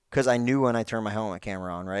because I knew when I turned my helmet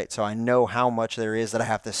camera on, right? So I know how much there is that I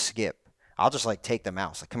have to skip. I'll just like take the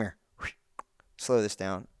mouse, like, come here, slow this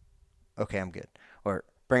down. Okay, I'm good. Or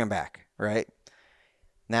bring them back, right?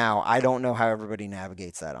 Now, I don't know how everybody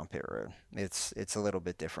navigates that on pit road. It's a little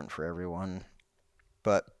bit different for everyone.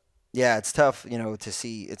 But, yeah, it's tough, to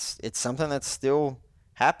see. It's something that still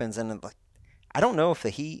happens. And like, I don't know if the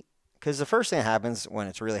heat, because the first thing that happens when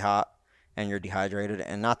it's really hot and you're dehydrated,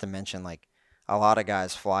 and not to mention, like, a lot of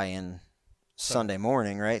guys fly in Sunday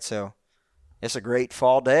morning, right? So it's a great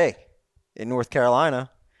fall day in North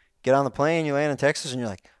Carolina. Get on the plane, you land in Texas, and you're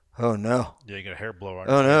like, oh, no. Yeah, you got a hair blower.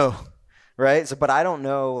 Oh, no. Right? So, but I don't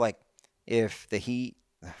know, like, if the heat,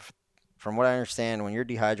 from what I understand, when you're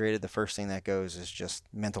dehydrated, the first thing that goes is just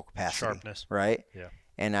mental capacity. Sharpness. Right? Yeah.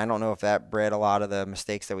 And I don't know if that bred a lot of the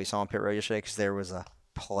mistakes that we saw on pit road yesterday, because there was a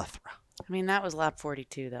plethora. I mean, that was lap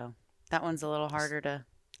 42, though. That one's a little harder to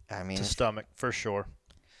stomach, for sure.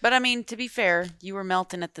 But, I mean, to be fair, you were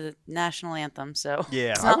melting at the national anthem, so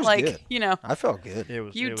yeah, it's not like, good. I felt good.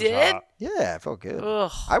 You did? Hot. Yeah, I felt good.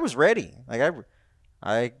 Ugh. I was ready. Like,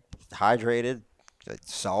 I hydrated. I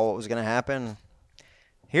saw what was going to happen.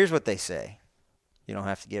 Here's what they say. You don't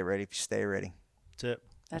have to get ready if you stay ready.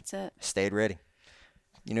 That's it. Stayed ready.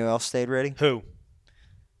 You know who else stayed ready? Who?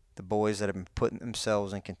 The boys that have been putting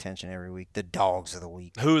themselves in contention every week. The dogs of the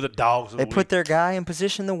week. Who are the dogs of the week? They put their guy in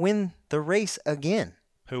position to win the race again.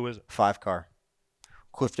 Who is it? 5-car.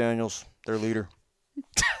 Cliff Daniels, their leader.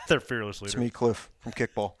 Their fearless leader. It's me, Cliff, from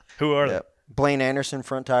Kickball. Who are they? Blaine Anderson,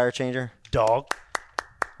 front tire changer. Dog.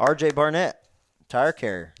 RJ Barnett, tire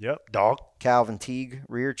carrier. Yep, dog. Calvin Teague,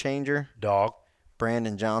 rear changer. Dog.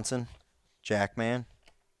 Brandon Johnson, jack man.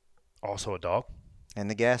 Also a dog. And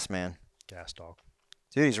the gas man. Gas dog.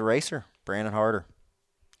 Dude, he's a racer. Brandon Harder.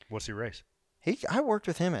 What's he race? I worked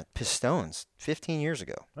with him at Pistones 15 years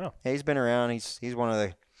ago. Oh. Yeah, he's been around. He's one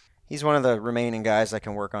of the remaining guys that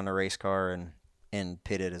can work on the race car and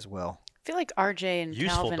pit it as well. I feel like RJ and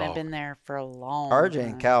Useful Calvin dog. have been there for a long RJ time.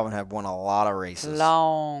 and Calvin have won a lot of races.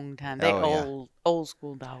 Long time. They Oh, old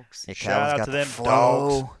school dogs. Yeah, Shout Calvin's out got to the them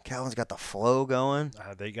flow. dogs. Calvin's got the flow going.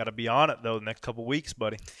 They got to be on it, though, the next couple weeks,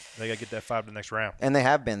 buddy. They got to get that 5 to the next round. And they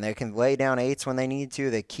have been. They can lay down 8s when they need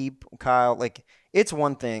to. They keep Kyle. Like, it's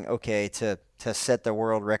one thing, okay, to set the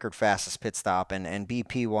world record fastest pit stop and be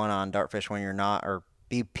P1 on Dartfish when you're not, or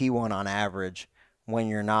be P1 on average when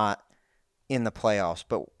you're not in the playoffs.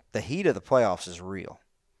 But the heat of the playoffs is real.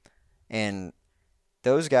 And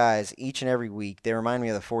those guys, each and every week, they remind me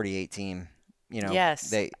of the 48 team.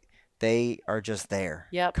 Yes. They are just there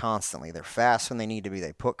constantly. They're fast when they need to be.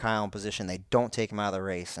 They put Kyle in position. They don't take him out of the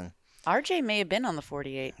race. And RJ may have been on the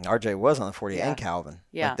 48. RJ was on the 48 and Calvin.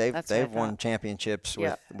 Yeah, like they've won championships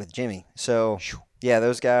with Jimmy. So yeah,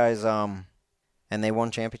 those guys. And they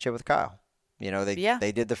won championship with Kyle.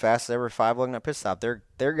 They did the fastest ever 5 lug nut pit stop.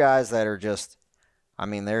 They're guys that are just. I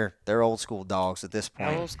mean, they're old school dogs at this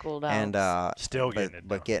point. Old school dogs. And still getting it done.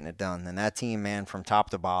 But getting it done. And that team, man, from top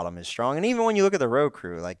to bottom is strong. And even when you look at the road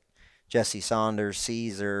crew, like Jesse Saunders,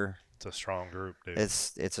 Caesar. It's a strong group, dude.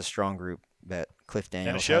 It's a strong group that Cliff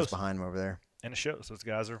Daniels has behind him over there. And it shows. Those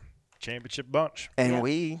guys are a championship bunch. And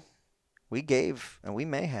we gave, and we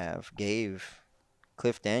may have, gave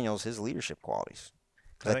Cliff Daniels his leadership qualities.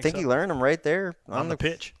 Because I think he learned them right there. On the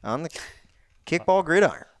pitch. On the kickball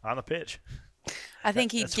gridiron. On the pitch. I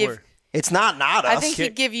think he'd give. It's not us. I think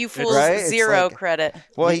he'd give you fools zero credit.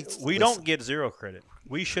 Well, we don't get zero credit.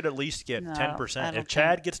 We should at least get 10%. If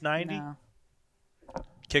Chad gets 90,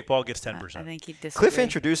 kickball gets 10%. I think he'd disagree. Cliff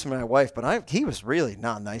introduced me to my wife, but he was really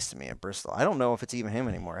not nice to me at Bristol. I don't know if it's even him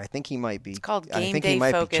anymore. I think he might be. It's called game I think day he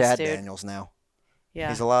might focus, be Chad dude. Daniels now. Yeah.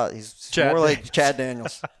 He's more like Chad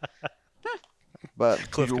Daniels.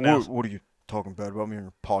 But Cliff what are you talking bad about me on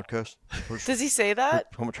your podcast? Does he say that?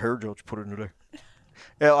 How much hair gel did you put in today?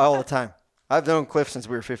 Yeah, all the time. I've known Cliff since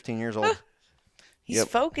we were 15 years old. He's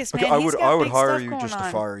focused, man. I He's would got big hire stuff you going just to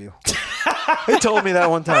on. fire you. He told me that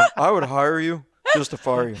one time. I would hire you just to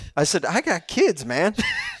fire you. I said, I got kids, man. What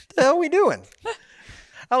the hell are we doing?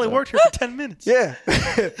 I only worked here for 10 minutes. Yeah.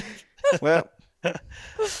 Well,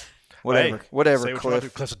 whatever. Hey, whatever, say what Cliff. you want to.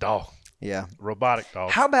 Cliff's a dog. Yeah. Robotic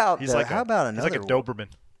dog. How about he's like another? He's like a Doberman.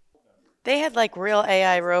 They had like real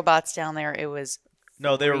AI robots down there. It was.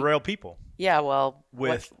 No, they were real people. Yeah, well.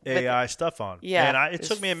 With AI stuff on. Yeah. And it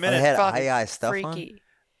took me a minute. They had AI stuff freaky.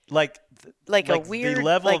 on? Like a weird. The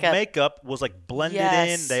level like of makeup was like blended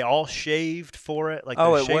in. They all shaved for it. Like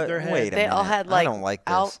they shaved their head. Wait a They all minute. had like. I don't like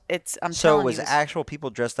this. I'm so telling was you. actual people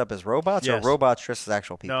dressed up as robots Yes. or robots dressed as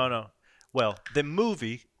actual people? No. Well, the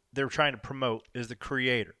movie they're trying to promote is the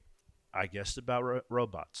creator. I guess it's about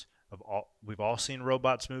robots. We've all seen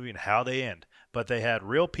robots movie and how they end, but they had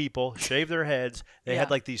real people shave their heads. They had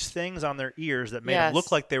like these things on their ears that made them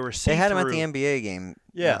look like they were see-through. They had them at the NBA game.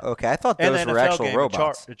 Yeah. Okay, I thought those were actual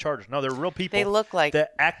robots. The Chargers. No, they're real people. They look like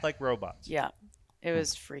that act like robots. Yeah, it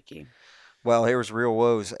was freaky. Well, here was real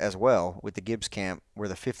woes as well with the Gibbs camp where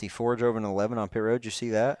the 54 drove an 11 on pit road. Did you see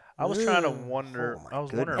that? I was trying to wonder. I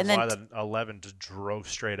was wondering then why the 11 just drove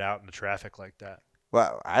straight out into traffic like that.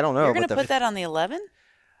 Well, I don't know. You're going to put that on the 11?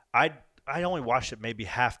 I only watched it maybe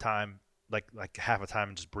halftime, like half a time,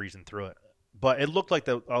 and just breezing through it. But it looked like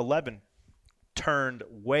the 11 turned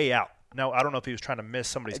way out. Now I don't know if he was trying to miss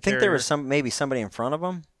somebody's. I think there was maybe somebody in front of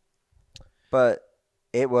him, but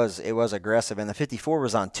it was aggressive, and the 54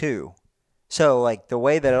 was on 2. So, like, the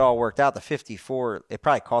way that it all worked out, the 54, it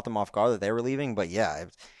probably caught them off guard that they were leaving. But, yeah,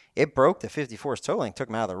 it broke the 54's toe link, took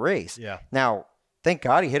him out of the race. Yeah. Now, thank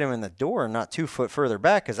God he hit him in the door and not 2 foot further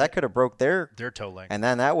back because that could have broke their toe link. And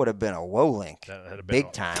then that would have been a woe link. That would have been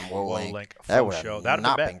big time woe link. That would have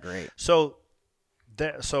not been great. So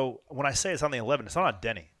when I say it's on the 11, it's not on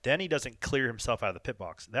Denny. Denny doesn't clear himself out of the pit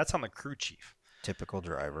box. That's on the crew chief. Typical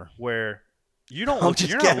driver. Where you don't look.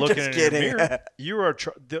 You're not looking in your mirror. You are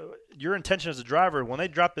your intention as a driver. When they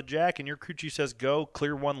drop the jack and your crew chief says go,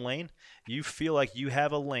 clear one lane, you feel like you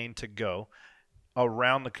have a lane to go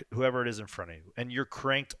around whoever it is in front of you, and you're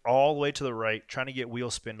cranked all the way to the right, trying to get wheel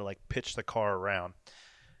spin to like pitch the car around.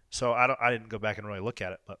 So I didn't go back and really look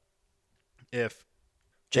at it, but if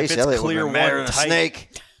Chase it's Elliott clear would have been one a tight,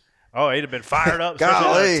 snake. Oh, he'd have been fired up.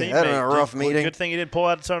 Golly, that'd have been a rough meeting. Good thing he didn't pull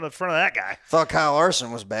out in front of that guy. Thought Kyle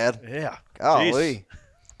Larson was bad. Yeah. Golly.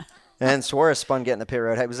 And Suarez spun getting the pit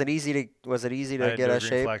road. Was it easy to get a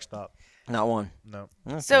shape? Flag stop. Not one. No.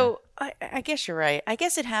 Okay. So I guess you're right. I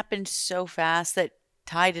guess it happened so fast that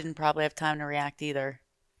Ty didn't probably have time to react either.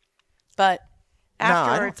 But after,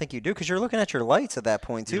 no, I don't think you do because you're looking at your lights at that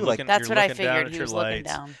point too. That's what I figured. He was looking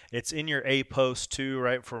down. It's in your A post too,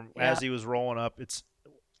 right? As he was rolling up, it's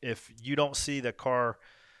if you don't see the car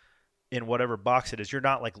in whatever box it is, you're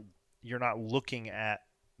not looking at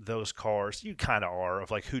those cars. You kind of are of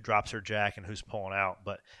like who drops their jack and who's pulling out.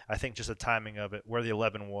 But I think just the timing of it, where the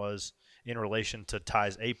 11 was in relation to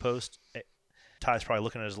Ty's A post, Ty's probably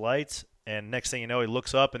looking at his lights, and next thing you know, he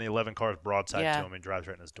looks up and the 11 car is broadside to him and drives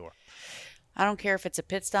right in his door. I don't care if it's a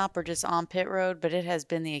pit stop or just on pit road, but it has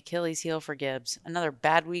been the Achilles heel for Gibbs. Another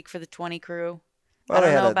bad week for the 20 crew. Well,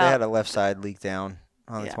 they had a left side leak down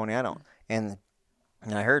on the 20. And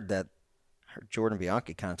I heard Jordan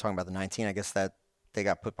Bianchi kind of talking about the 19. I guess that they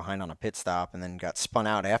got put behind on a pit stop and then got spun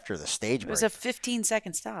out after the stage break. It was a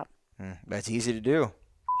 15-second stop. That's easy to do.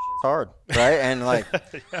 It's hard, right? And like,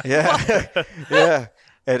 yeah.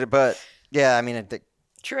 But yeah, I mean,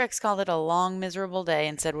 Truex called it a long, miserable day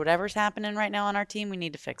and said, whatever's happening right now on our team, we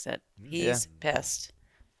need to fix it. He's pissed.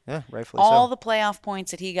 Yeah, rightfully All so. the playoff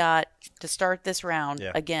points that he got to start this round,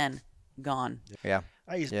 again, gone. Yeah.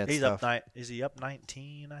 He's up. Is he up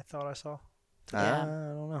 19? I thought I saw. I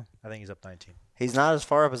don't know. I think he's up 19. He's not as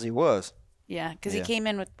far up as he was. Yeah, because he came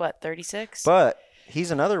in with, 36? But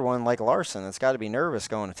he's another one like Larson that's got to be nervous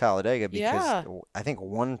going to Talladega because I think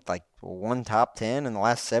one top 10 in the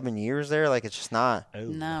last 7 years there. Like, it's just not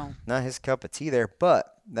his cup of tea there. But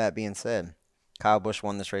that being said, Kyle Busch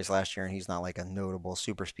won this race last year, and he's not like a notable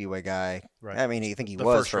super speedway guy. Right. I mean, I think he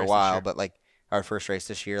was for a while, but like our first race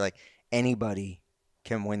this year, like anybody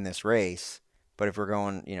can win this race. But if we're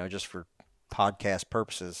going, just for podcast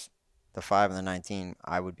purposes, the 5 and the 19,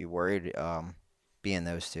 I would be worried being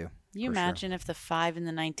those two. You imagine if the 5 and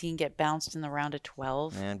the 19 get bounced in the round of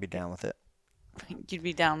 12? Yeah, I'd be down with it. You'd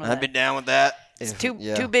be down with that. I'd be down with that. It's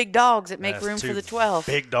two big dogs that make room for the 12.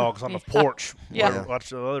 Big dogs on the porch. Watch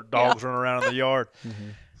the other dogs run around in the yard.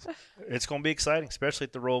 Mm-hmm. It's going to be exciting, especially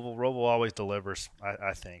at the Roval. Roval always delivers,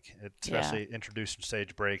 I think. Especially introducing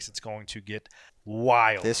stage breaks. It's going to get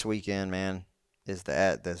wild. This weekend, man, is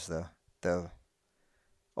the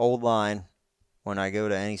old line when I go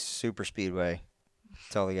to any super speedway.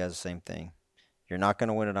 Tell you guys the same thing. You're not going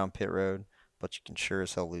to win it on pit road, but you can sure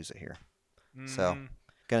as hell lose it here. So,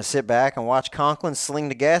 going to sit back and watch Conklin sling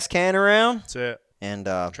the gas can around. That's it. And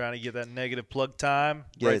trying to get that negative plug time,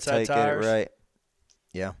 right side tires. Get it right.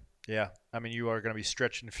 Yeah. Yeah. I mean, you are going to be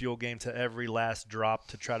stretching the fuel game to every last drop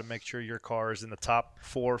to try to make sure your car is in the top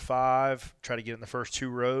 4 or 5. Try to get in the first 2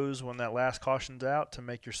 rows when that last caution's out to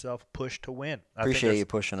make yourself push to win. Appreciate you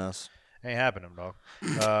pushing us. Ain't happening, dog.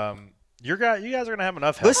 You guys are going to have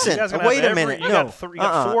enough help. Listen, wait a minute. You got 4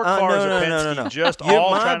 cars at Penske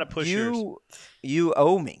all trying to push yours. You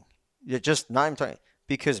owe me. You're just not even talking.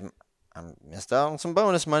 Because I missed out on some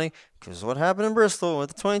bonus money because of what happened in Bristol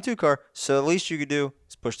with the 22 car. So the least you could do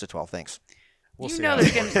is push to 12. Thanks. We'll you see. know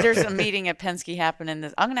there's a meeting at Penske happening.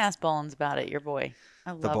 I'm going to ask Bollins about it, your boy.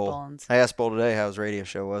 I love Bollins. I asked Bull today how his radio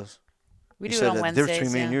show was. We he do said it on that Wednesdays. The difference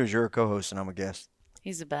between me and you is you're a co-host and I'm a guest.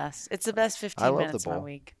 He's the best. It's the best 15 I love minutes the of my Bull.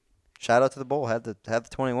 week. Shout out to the Bull. Had the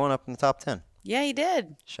 21 up in the top 10. Yeah, he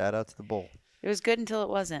did. Shout out to the Bull. It was good until it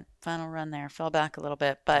wasn't. Final run there. Fell back a little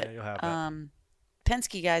bit. But Yeah, you'll have that.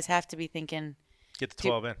 Penske guys have to be thinking. Get the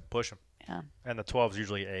 12 in. Push them. Yeah. And the 12 is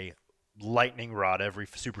usually a lightning rod every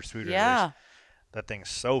super speeder Yeah. race. That thing's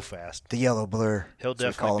so fast. The yellow blur. He'll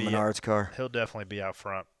That's what we definitely call him Menards car. He'll definitely be out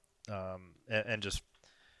front. And just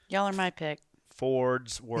Y'all are my pick.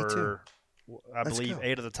 Fords were, I believe,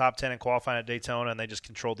 8 of the top 10 in qualifying at Daytona, and they just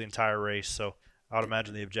controlled the entire race. So I would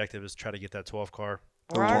imagine the objective is to try to get that 12 car.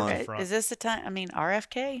 Is this the time? I mean,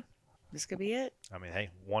 RFK? This could be it. I mean, hey,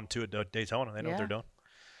 1-2 at Daytona. They know what they're doing.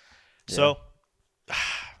 Yeah. So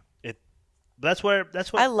that's what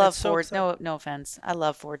I love Fords. No offense. I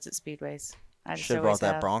love Fords at speedways. I just should have always brought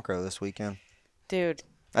that have. Bronco this weekend. Dude.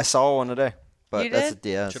 I saw one today. But You that's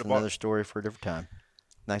did? it's another story for a different time.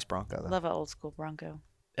 Nice Bronco though. Love an old school Bronco.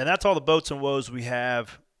 And that's all the boats and woes we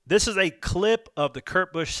have. This is a clip of the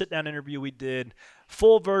Kurt Busch sit-down interview we did.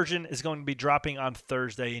 Full version is going to be dropping on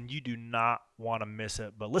Thursday, and you do not want to miss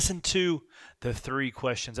it. But listen to the 3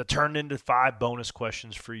 questions that turned into 5 bonus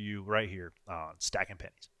questions for you right here on Stacking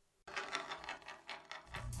Pennies.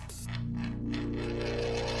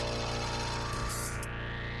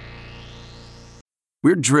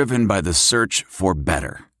 We're driven by the search for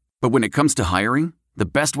better. But when it comes to hiring, the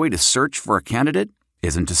best way to search for a candidate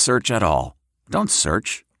isn't to search at all. Don't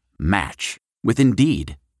search. Match with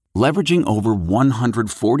Indeed. Leveraging over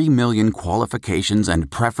 140 million qualifications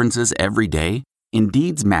and preferences every day,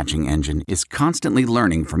 Indeed's matching engine is constantly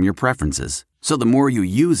learning from your preferences. So the more you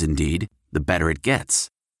use Indeed, the better it gets.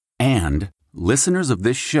 And listeners of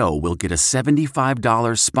this show will get a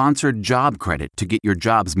 $75 sponsored job credit to get your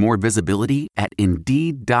jobs more visibility at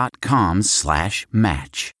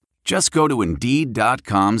Indeed.com/match. Just go to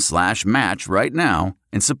Indeed.com/match right now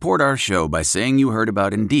and support our show by saying you heard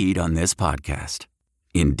about Indeed on this podcast.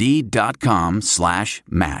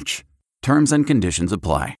 Indeed.com/match. Terms and conditions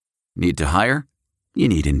apply. Need to hire? You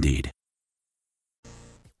need Indeed.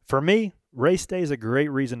 For me, race day is a great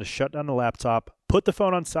reason to shut down the laptop, put the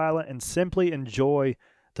phone on silent, and simply enjoy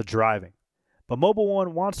the driving. But Mobile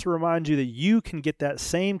One wants to remind you that you can get that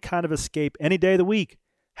same kind of escape any day of the week.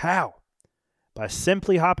 How? By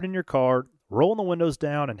simply hopping in your car, rolling the windows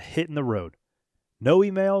down, and hitting the road. No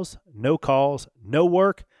emails, no calls, no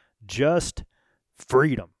work, just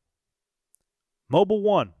freedom. Mobile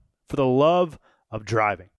One, for the love of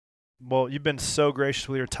driving. Well, you've been so gracious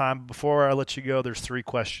with your time. Before I let you go, there's 3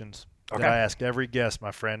 questions that I ask every guest,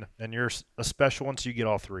 my friend, and you're a special one, so you get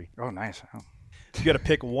all 3. Oh, nice. Oh. You got to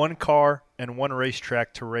pick one car and one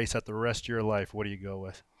racetrack to race at the rest of your life. What do you go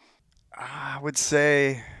with? I would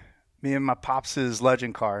say me and my pops'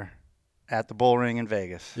 legend car at the Bull Ring in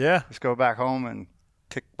Vegas. Yeah. Just go back home and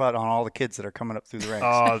kick butt on all the kids that are coming up through the ranks.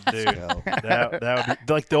 Oh, dude. that would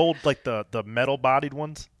be like the old, like the metal-bodied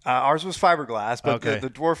ones? Ours was fiberglass, but Okay. the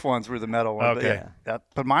dwarf ones were the metal ones. Okay.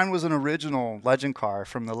 But mine was an original legend car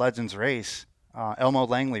from the Legends race. Elmo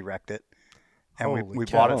Langley wrecked it, and we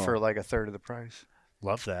bought it for like a third of the price.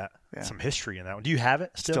 Love that. Yeah. Some history in that one. Do you have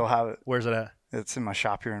it still? Still have it. Where's it at? It's in my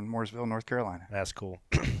shop here in Mooresville, North Carolina. That's cool.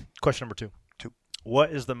 Question number 2.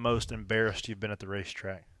 What is the most embarrassed you've been at the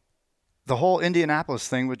racetrack? The whole Indianapolis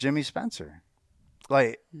thing with Jimmy Spencer.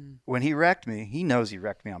 Like, when he wrecked me, he knows he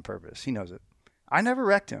wrecked me on purpose. He knows it. I never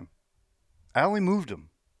wrecked him. I only moved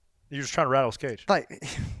him. You're just trying to rattle his cage. Like,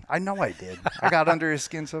 I know I did. I got under his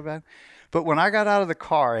skin so bad. But when I got out of the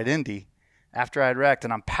car at Indy, after I'd wrecked,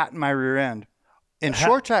 and I'm patting my rear end, in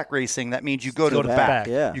short track racing, that means you go to the back.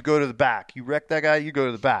 Yeah. You go to the back. You wreck that guy, you go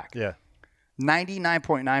to the back. Yeah.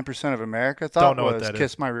 99.9% of America Don't thought know what was that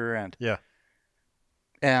kiss is. my rear end. Yeah.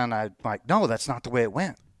 And I'm like, no, that's not the way it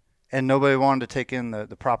went. And nobody wanted to take in the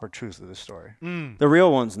proper truth of the story. The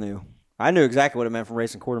real ones knew. I knew exactly what it meant from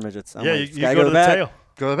racing quarter midgets. I'm like, you gotta go to the back. tail.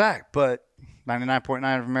 Go to the back. But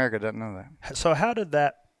 99.9 of America doesn't know that. So how did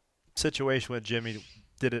that situation with Jimmy,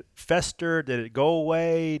 did it fester? Did it go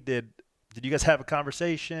away? Did you guys have a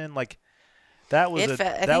conversation? Like, that was I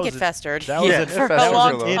think it festered. That was for a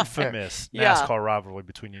long time. infamous Yeah. NASCAR rivalry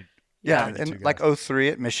between you. Yeah, between the two and like guys. 03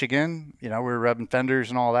 at Michigan, we were rubbing fenders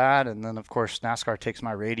and all that. And then, of course, NASCAR takes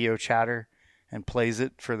my radio chatter and plays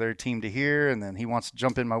it for their team to hear. And then he wants to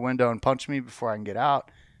jump in my window and punch me before I can get out,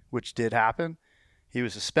 which did happen. He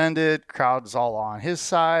was suspended. Crowd's all on his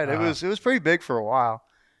side. It was pretty big for a while.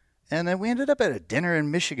 And then we ended up at a dinner in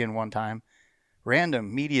Michigan one time,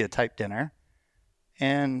 random media type dinner.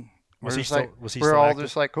 And We're all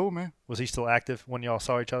just like, cool, man. Was he still active when y'all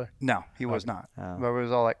saw each other? No, he was not. But we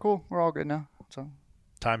was all like, cool, we're all good now. So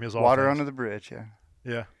time he was all water under the bridge. Yeah.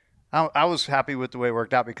 Yeah. I was happy with the way it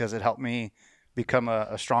worked out because it helped me become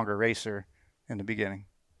a stronger racer in the beginning.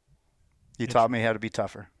 He taught me how to be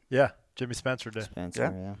tougher. Yeah, Jimmy Spencer did.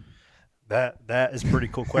 Yeah. That is a pretty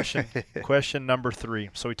cool question. Question number 3.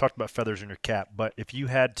 So we talked about feathers in your cap, but if you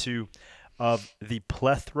had to, of the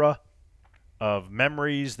plethora of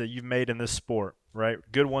memories that you've made in this sport, right?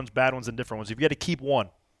 Good ones, bad ones, and different ones. If you had to keep one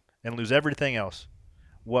and lose everything else,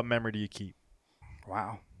 what memory do you keep?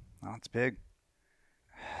 Wow. That's big.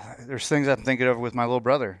 There's things I'm thinking of with my little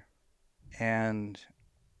brother. And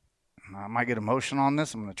I might get emotional on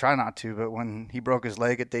this. I'm going to try not to. But when he broke his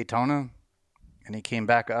leg at Daytona and he came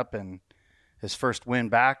back up and his first win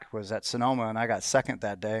back was at Sonoma and I got second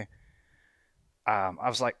that day, I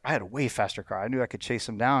was like, I had a way faster car. I knew I could chase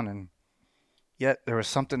him down. And yet there was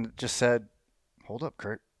something that just said, hold up,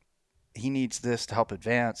 Kurt. He needs this to help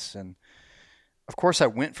advance. And, of course, I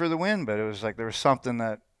went for the win. But it was like there was something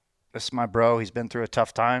that, this is my bro. He's been through a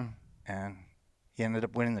tough time. And he ended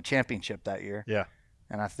up winning the championship that year. Yeah.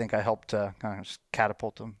 And I think I helped to kind of just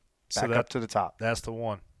catapult him back up to the top. That's the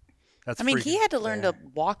one. He had to learn to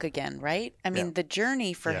walk again, right? I mean, the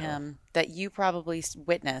journey for him that you probably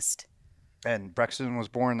witnessed. And Brexton was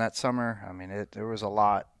born that summer. I mean, there was a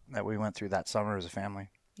lot that we went through that summer as a family.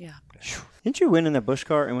 Yeah. Didn't you win in the Busch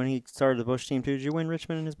car? And when he started the Busch team too, did you win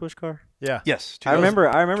Richmond in his Busch car? Yeah. Yes. I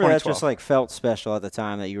remember that just like felt special at the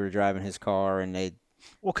time that you were driving his car and they.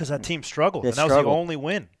 Well, because that team struggled, and that was the only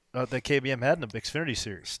win that KBM had in the Xfinity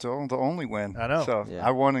Series. Still the only win. I know. So I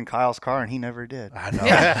won in Kyle's car, and he never did. I know.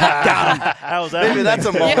 Got him. How was that? Maybe that's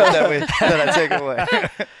a moment that I take away.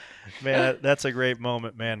 Man, that's a great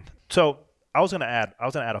moment, man. So I was gonna add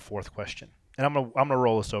a fourth question, and I'm gonna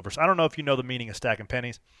roll this over. So I don't know if you know the meaning of stacking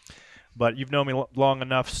pennies, but you've known me long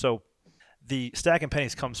enough. So the stacking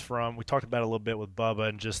pennies comes from, we talked about it a little bit with Bubba,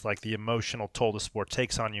 and just like the emotional toll the sport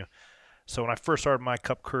takes on you. So when I first started my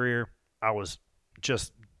Cup career, I was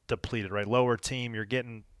just depleted, right? Lower team, you're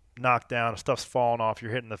getting knocked down, stuff's falling off,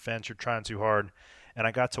 you're hitting the fence, you're trying too hard. And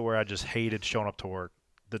I got to where I just hated showing up to work.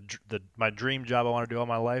 My dream job I wanted to do all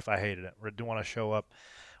my life, I hated it. I didn't want to show up,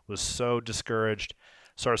 was so discouraged.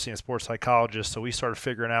 Started seeing a sports psychologist, so we started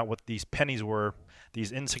figuring out what these pennies were,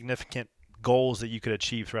 these insignificant goals that you could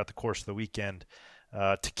achieve throughout the course of the weekend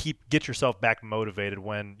to get yourself back motivated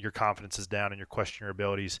when your confidence is down and you're questioning your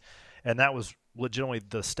abilities. And that was legitimately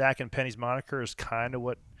the stacking pennies moniker is kind of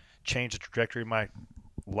what changed the trajectory of my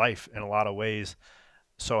life in a lot of ways.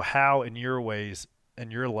 So how, in your ways, in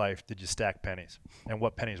your life, did you stack pennies? And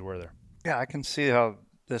what pennies were there? Yeah, I can see how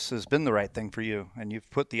this has been the right thing for you. And you've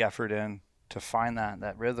put the effort in to find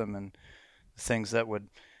that rhythm and things that would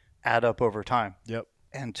add up over time. Yep.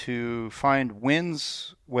 And to find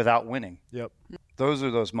wins without winning. Yep. Those are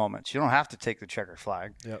those moments. You don't have to take the checker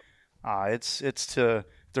flag. Yep. It's to,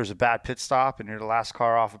 if there's a bad pit stop and you're the last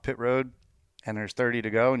car off a pit road and there's 30 to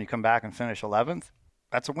go and you come back and finish 11th,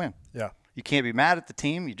 that's a win. Yeah. You can't be mad at the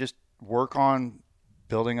team. You just work on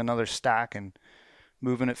building another stack and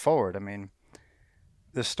moving it forward. I mean,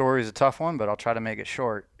 this story is a tough one, but I'll try to make it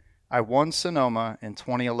short. I won Sonoma in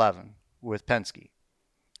 2011 with Penske.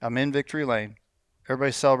 I'm in victory lane.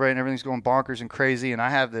 Everybody's celebrating. Everything's going bonkers and crazy. And I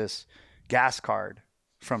have this gas card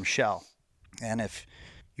from Shell. And if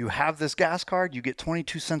you have this gas card, you get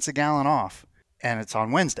 22 cents a gallon off. And it's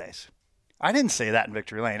on Wednesdays. I didn't say that in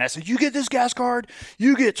victory lane. I said, you get this gas card,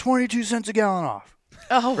 you get 22 cents a gallon off.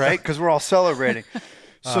 Oh, right? Because we're all celebrating.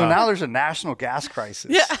 So now there's a national gas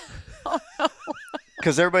crisis. Yeah. Oh, no.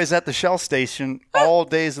 Because everybody's at the Shell station all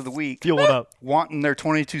days of the week. Fueling up. Wanting their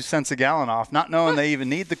 22 cents a gallon off, not knowing they even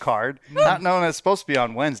need the card, not knowing it's supposed to be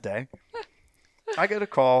on Wednesday. I get a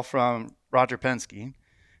call from Roger Penske.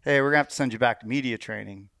 Hey, we're going to have to send you back to media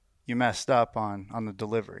training. You messed up on the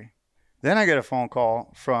delivery. Then I get a phone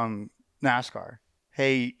call from NASCAR.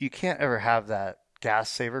 Hey, you can't ever have that gas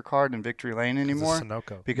saver card in victory lane anymore. It's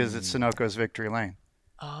Sunoco. Because it's Sunoco's victory lane.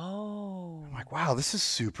 Oh. I'm like, wow, this is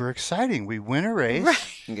super exciting. We win a race. Right.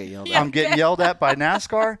 I'm getting yelled at by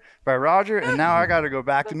NASCAR, by Roger, and now I got to go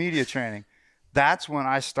back to media training. That's when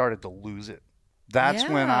I started to lose it. That's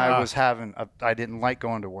when I was I didn't like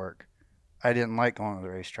going to work. I didn't like going to the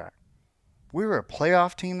racetrack. We were a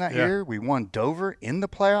playoff team that year. We won Dover in the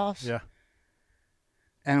playoffs. Yeah.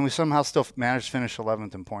 And we somehow still managed to finish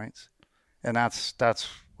 11th in points. And that's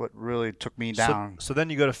what really took me down. So then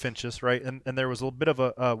you go to Finch's, right? And there was a little bit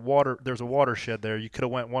of there's a watershed there. You could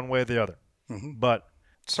have went one way or the other. Mm-hmm. But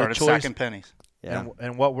started stacking pennies. Yeah.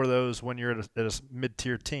 And what were those when you're at a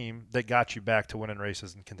mid-tier team that got you back to winning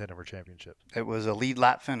races and contending for championships? It was a lead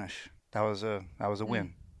lap finish. That was a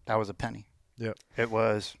win. That was a penny. Yep. It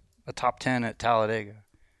was a top 10 at Talladega.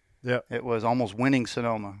 Yep. It was almost winning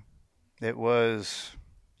Sonoma. It was,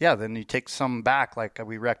 then you take some back, like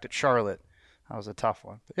we wrecked at Charlotte. That was a tough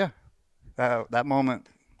one. But that moment,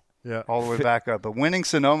 all the way back up. But winning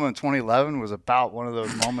Sonoma in 2011 was about one of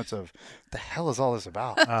those moments of, the hell is all this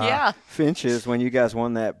about? Finch's, when you guys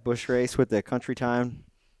won that Busch race with the Country Time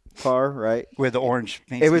car, right? With the orange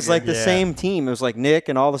paint. It was like the same team. It was like Nick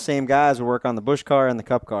and all the same guys would work on the Busch car and the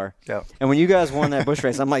Cup car. Yeah. And when you guys won that Busch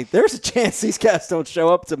race, I'm like, there's a chance these guys don't show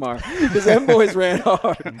up tomorrow because them boys ran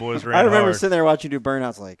hard. I remember sitting there watching you do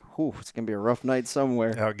burnouts like, whew, it's going to be a rough night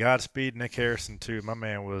somewhere. Godspeed, Nick Harrison, too. My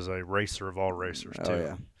man was a racer of all racers, too. Oh,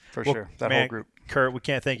 yeah. For sure. That whole group. Kurt, we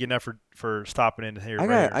can't thank you enough for stopping in here.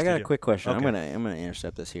 I got a quick question. Okay. I'm gonna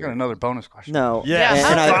intercept this here. Got another bonus question. No. Yeah.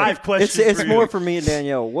 5 questions. It's more for me and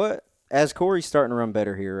Danielle. As Corey's starting to run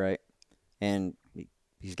better here, right? And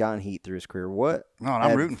he's gotten heat through his career.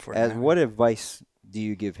 I'm rooting for him. What advice do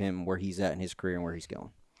you give him where he's at in his career and where he's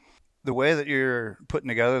going? The way that you're putting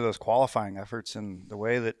together those qualifying efforts and the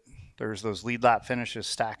way that there's those lead lap finishes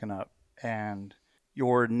stacking up and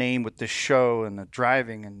your name with the show and the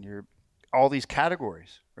driving and all these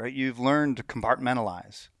categories, right? You've learned to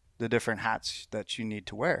compartmentalize the different hats that you need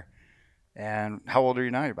to wear. And how old are you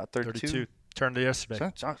now? You're about 32? Turned to yesterday.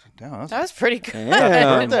 That was pretty good.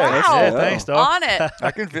 Yeah. Wow. Yeah, thanks, dog. On it.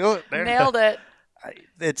 I can feel it. There. Nailed it.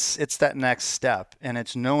 It's that next step, and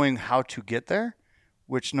it's knowing how to get there,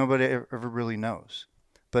 which nobody ever really knows.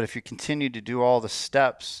 But if you continue to do all the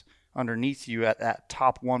steps underneath you at that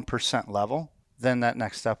top 1% level, then that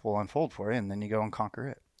next step will unfold for you, and then you go and conquer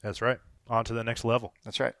it. That's right. On to the next level.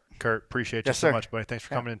 That's right. Kurt, appreciate you so much, buddy. Thanks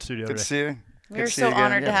for coming in the studio today. Good to see you. We're so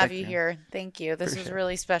honored to have you here. Thank you. This was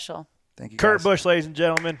really special. Thank you, Kurt guys. Busch, ladies and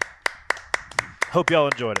gentlemen. Hope y'all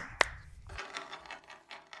enjoyed it.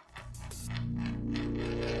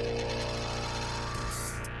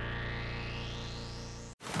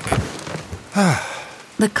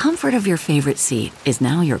 The comfort of your favorite seat is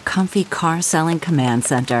now your comfy car selling command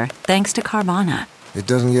center, thanks to Carvana. It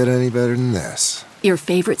doesn't get any better than this. Your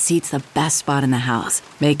favorite seat's the best spot in the house.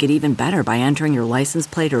 Make it even better by entering your license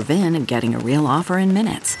plate or VIN and getting a real offer in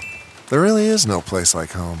minutes. There really is no place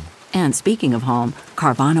like home. And speaking of home,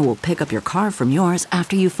 Carvana will pick up your car from yours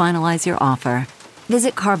after you finalize your offer.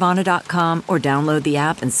 Visit Carvana.com or download the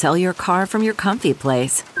app and sell your car from your comfy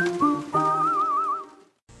place.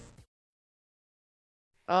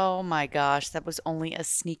 Oh my gosh, that was only a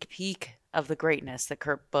sneak peek of the greatness that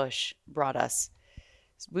Kurt Busch brought us.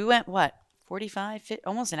 We went, 45, 50,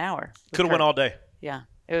 almost an hour. Could have went all day. Yeah,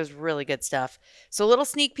 it was really good stuff. So a little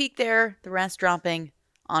sneak peek there, the rest dropping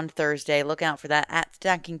on Thursday. Look out for that at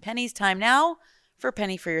Stacking Pennies. Time now for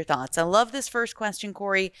Penny for Your Thoughts. I love this first question,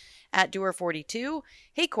 Corey, at Doer42.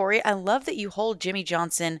 Hey, Corey, I love that you hold Jimmy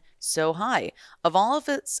Johnson so high. Of all of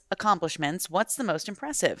its accomplishments, what's the most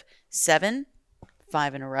impressive? 7,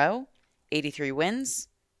 5 in a row, 83 wins,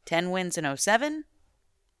 10 wins in 07?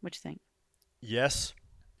 What do you think? Yes.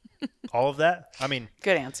 All of that? I mean,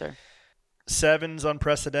 good answer. 7's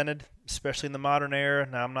unprecedented, especially in the modern era.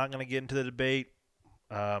 Now, I'm not going to get into the debate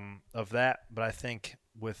of that, but I think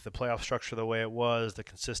with the playoff structure the way it was, the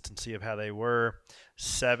consistency of how they were,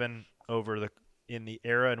 7 in the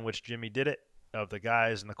era in which Jimmy did it, of the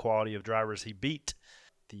guys and the quality of drivers he beat,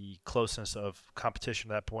 the closeness of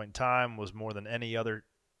competition at that point in time was more than any other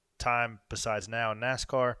time besides now in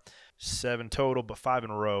NASCAR. 7 total, but 5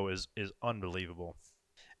 in a row is unbelievable.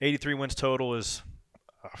 83 wins total is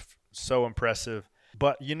so impressive.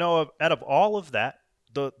 But, out of all of that,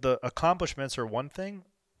 the accomplishments are one thing.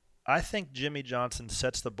 I think Jimmy Johnson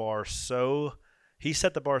sets the bar he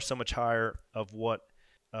set the bar so much higher of what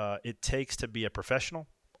it takes to be a professional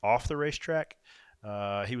off the racetrack.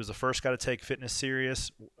 He was the first guy to take fitness serious.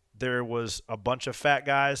 There was a bunch of fat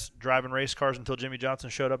guys driving race cars until Jimmy Johnson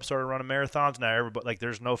showed up and started running marathons. Now everybody,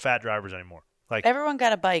 there's no fat drivers anymore. Everyone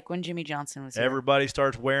got a bike when Jimmy Johnson was here. Everybody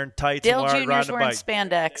starts wearing tights Dale and Jr.'s riding a wearing bike.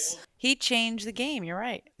 spandex. He changed the game. You're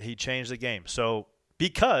right. He changed the game. So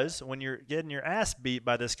because when you're getting your ass beat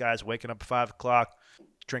by this guy's waking up at 5 o'clock,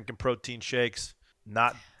 drinking protein shakes,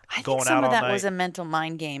 not going out all night. I think some of that was a mental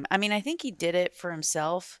mind game. I mean, I think he did it for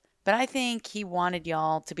himself, but I think he wanted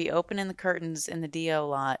y'all to be opening the curtains in the DO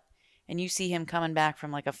lot, and you see him coming back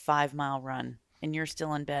from like a 5-mile run, and you're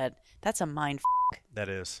still in bed. That's a mind f***. That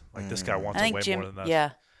is. This guy wants it way more than that.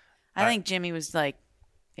 Yeah. I think Jimmy was like,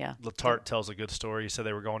 Letarte tells a good story. He said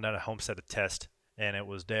they were going down to Homestead to test, and it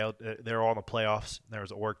was Dale. They were all in the playoffs. And there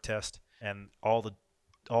was a work test, and all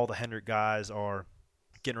all the Hendrick guys are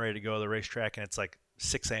getting ready to go to the racetrack, and it's like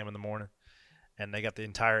 6 a.m. in the morning, and they got the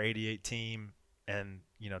entire 88 team, and,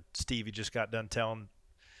 Stevie just got done telling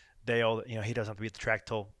Dale, he doesn't have to be at the track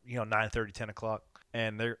till, 9:30, 10 o'clock.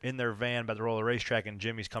 And they're in their van about to roll the racetrack, and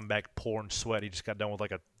Jimmy's come back pouring sweat. He just got done with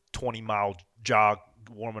like a 20-mile jog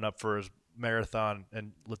warming up for his marathon,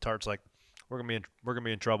 and Letart's like, we're gonna be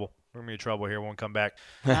in trouble. We're gonna be in trouble here when we come back.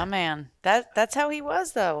 Oh man, that's how he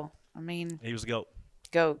was though. I mean, he was the GOAT.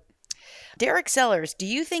 GOAT. Derek Sellers, do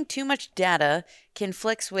you think too much data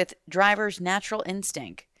conflicts with drivers' natural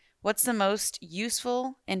instinct? What's the most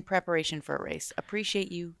useful in preparation for a race?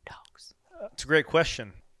 Appreciate you, dogs. It's a great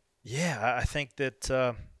question. Yeah, I think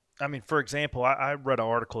that, for example, I read an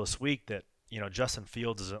article this week that, Justin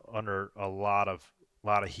Fields is under a lot of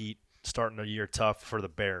heat, starting the year tough for the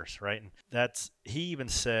Bears, right? And he even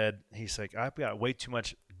said, he's like, I've got way too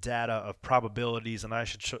much data of probabilities, and I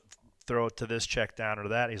should throw it to this check down or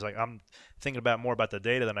that. He's like, I'm thinking more about the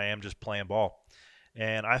data than I am just playing ball.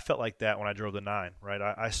 And I felt like that when I drove the 9, right?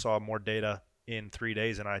 I saw more data in 3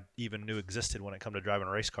 days than I even knew existed when it come to driving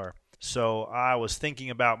a race car. So I was thinking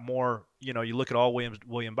about more, you look at all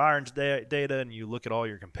William Byron's data, and you look at all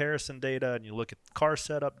your comparison data, and you look at car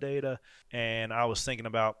setup data, and I was thinking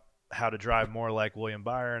about how to drive more like William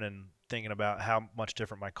Byron, and thinking about how much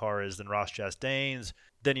different my car is than Ross Chastain's.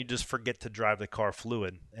 Then you just forget to drive the car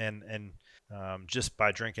fluid, and just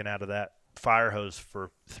by drinking out of that fire hose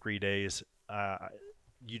for 3 days,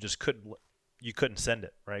 you just couldn't send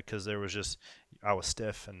it, right? Because I was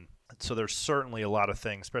stiff. And so there's certainly a lot of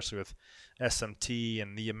things, especially with SMT,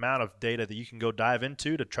 and the amount of data that you can go dive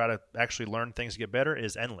into to try to actually learn things to get better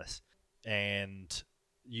is endless. And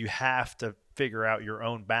you have to figure out your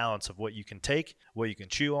own balance of what you can take, what you can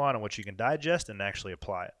chew on, and what you can digest and actually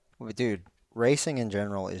apply it. Well, dude, racing in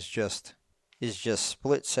general is just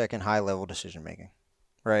split-second high-level decision-making.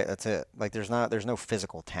 Right, that's it. Like there's no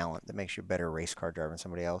physical talent that makes you a better race car driver than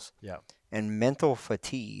somebody else. Yeah. And mental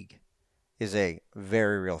fatigue is a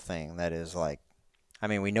very real thing. That is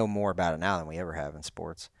we know more about it now than we ever have in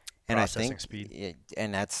sports. And processing I think speed.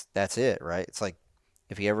 And that's it, right? It's like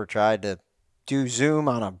if you ever tried to do Zoom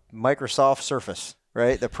on a Microsoft Surface,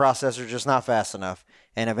 right? The processor's just not fast enough,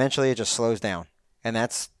 and eventually it just slows down. And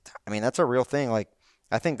that's a real thing. Like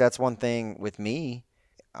I think that's one thing with me.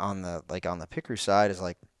 On the pit crew side is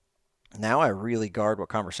like now I really guard what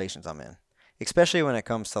conversations I'm in, especially when it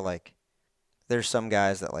comes to there's some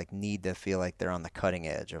guys that need to feel like they're on the cutting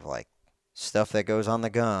edge of stuff that goes on the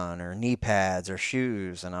gun or knee pads or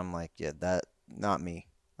shoes, and I'm like, yeah, that not me.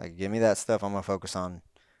 Give me that stuff. I'm gonna focus on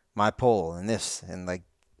my pull and this and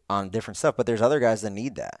on different stuff. But there's other guys that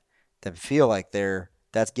need that feel like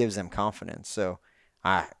that gives them confidence. So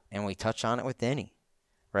and we touch on it with Denny.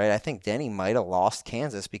 Right, I think Denny might have lost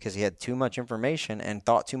Kansas because he had too much information and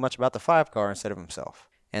thought too much about the 5 car instead of himself.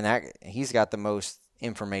 And that he's got the most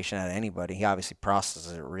information out of anybody. He obviously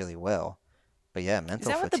processes it really well. But yeah, mental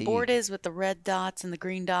fatigue. Is that what the board is with the red dots and the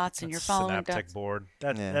green dots, and you're following Synaptic dots? board.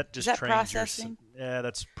 That just is that trains processing?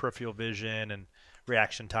 That's peripheral vision and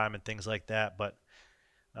reaction time and things like that. But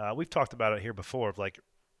we've talked about it here before.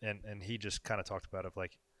 And he just kind of talked about it.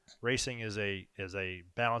 Racing is a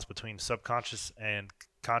balance between subconscious and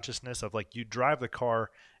consciousness of you drive the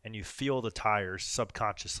car and you feel the tires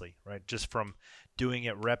subconsciously, right? Just from doing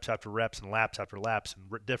it reps after reps and laps after laps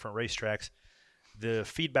and different racetracks, the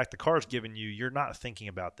feedback the car is giving you, you're not thinking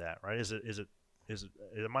about that, right?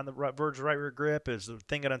 Am I on the verge of right rear grip? Is the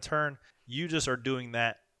thing going to turn? You just are doing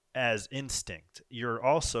that as instinct. You're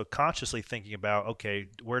also consciously thinking about, okay,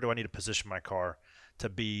 where do I need to position my car to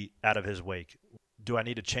be out of his wake? Do I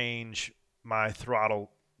need to change my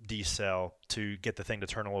throttle decel to get the thing to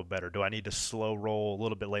turn a little better? Do I need to slow roll a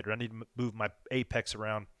little bit later? I need to move my apex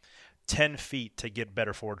around 10 feet to get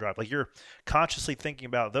better forward drive. You're consciously thinking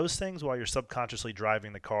about those things while you're subconsciously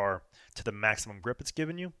driving the car to the maximum grip it's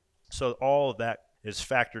given you. So all of that is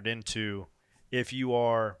factored into if you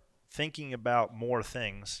are thinking about more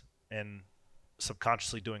things and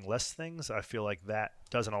subconsciously doing less things. I feel like that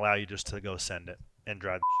doesn't allow you just to go send it and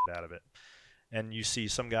drive the shit out of it. And you see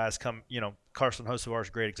some guys come, Carson Hocevar is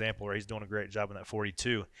a great example where he's doing a great job in that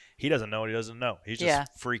 42. He doesn't know what he doesn't know. He's just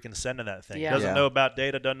freaking sending that thing. Yeah. Doesn't know about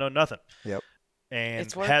data, doesn't know nothing. Yep. And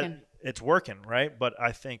it's working. It's working, right? But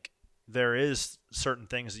I think there is certain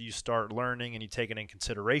things that you start learning and you take it in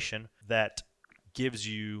consideration that gives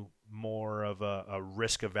you more of a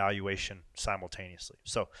risk evaluation simultaneously.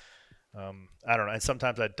 So I don't know. And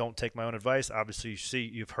sometimes I don't take my own advice. Obviously,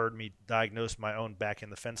 you've heard me diagnose my own back in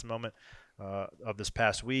the fence moment of this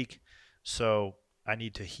past week. So I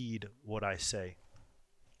need to heed what I say.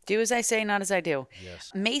 Do as I say, not as I do.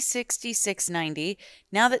 Yes. May 6690.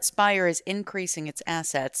 Now that Spire is increasing its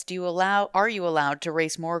assets, are you allowed to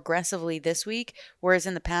race more aggressively this week, whereas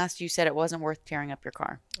in the past you said it wasn't worth tearing up your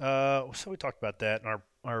car? So we talked about that in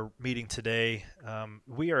our meeting today.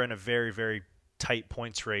 We are in a very, very tight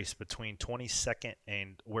points race between 22nd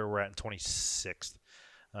and where we're at in 26th,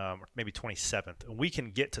 maybe 27th. And we can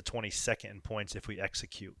get to 22nd in points if we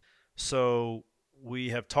execute. So we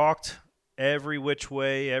have talked every which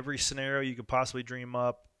way, every scenario you could possibly dream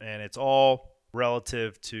up, and it's all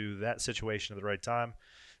relative to that situation at the right time.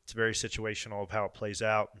 It's very situational of how it plays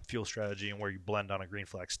out, and fuel strategy, and where you blend on a green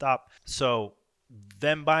flag stop. So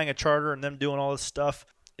them buying a charter and them doing all this stuff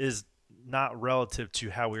is not relative to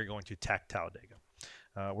how we're going to attack Talladega.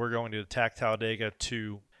 We're going to attack Talladega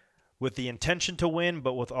with the intention to win,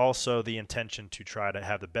 but with also the intention to try to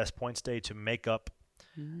have the best points day to make up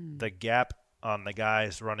the gap on the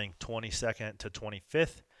guys running 22nd to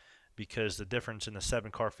 25th, because the difference in the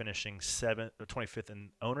 7-car finishing 25th in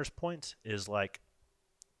owners' points is like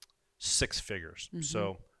 6 figures. Mm-hmm.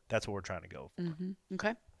 So that's what we're trying to go for. Mm-hmm.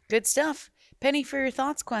 Okay. Good stuff. Penny, for your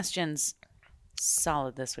thoughts, questions.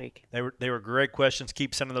 Solid this week. They were great questions.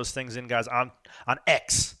 Keep sending those things in, guys, on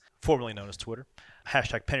X, formerly known as Twitter.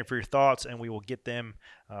 Hashtag Penny for your thoughts, and we will get them,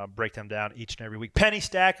 break them down each and every week. Penny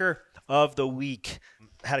Stacker of the week.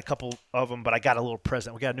 Had a couple of them, but I got a little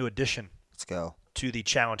present. We got a new addition. Let's go. To the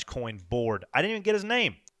Challenge Coin board. I didn't even get his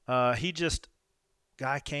name.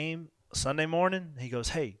 Guy came Sunday morning. He goes,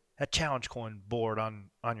 hey, that Challenge Coin board on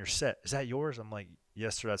your set, is that yours? I'm like,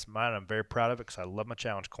 yes, sir, that's mine. I'm very proud of it because I love my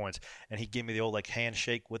Challenge Coins. And he gave me the old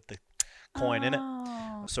handshake with the coin in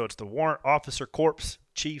it. So it's the Warrant Officer Corps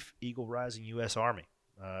Chief Eagle Rising U.S. Army.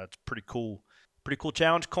 It's pretty cool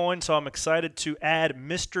Challenge Coin. So I'm excited to add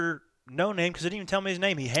Mr. No Name, because he didn't even tell me his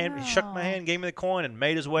name. He shook my hand, gave me the coin, and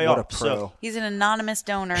made his way what off. A pro. So he's an anonymous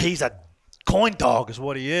donor. He's a coin dog is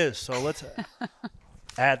what he is. So let's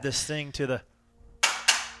add this thing to the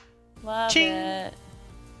Love it.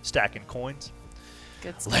 Stacking coins.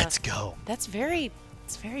 Good stuff. Let's go. It's very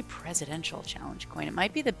presidential Challenge Coin. It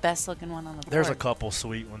might be the best looking one on the board. There's a couple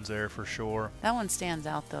sweet ones there for sure. That one stands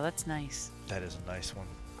out though. That's nice. That is a nice one.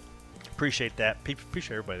 Appreciate that.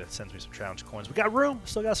 Appreciate everybody that sends me some Challenge Coins. We got room.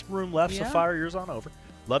 Still got some room left, so fire yours on over.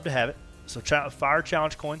 Love to have it. So fire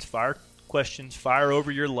Challenge Coins, fire questions, fire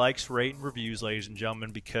over your likes, rate, and reviews, ladies and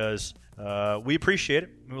gentlemen, because we appreciate it.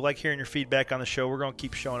 We like hearing your feedback on the show. We're going to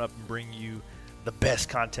keep showing up and bring you the best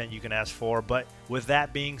content you can ask for. But with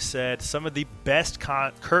that being said, some of the best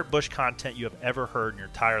Kurt Busch content you have ever heard in your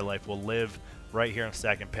entire life will live right here on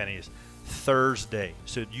Stacking Pennies Thursday.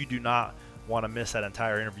 So you do not want to miss that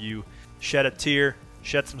entire interview. Shed a tear,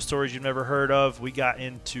 shed some stories you've never heard of. We got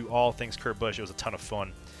into all things Kurt Busch. It was a ton of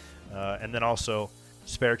fun. And then also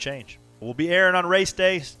spare change. We'll be airing on race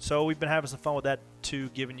day, so we've been having some fun with that too,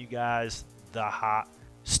 giving you guys the hot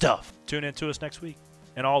stuff. Tune in to us next week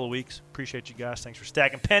and all the weeks. Appreciate you guys. Thanks for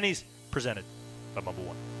Stacking Pennies, presented by Bubba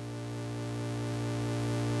One.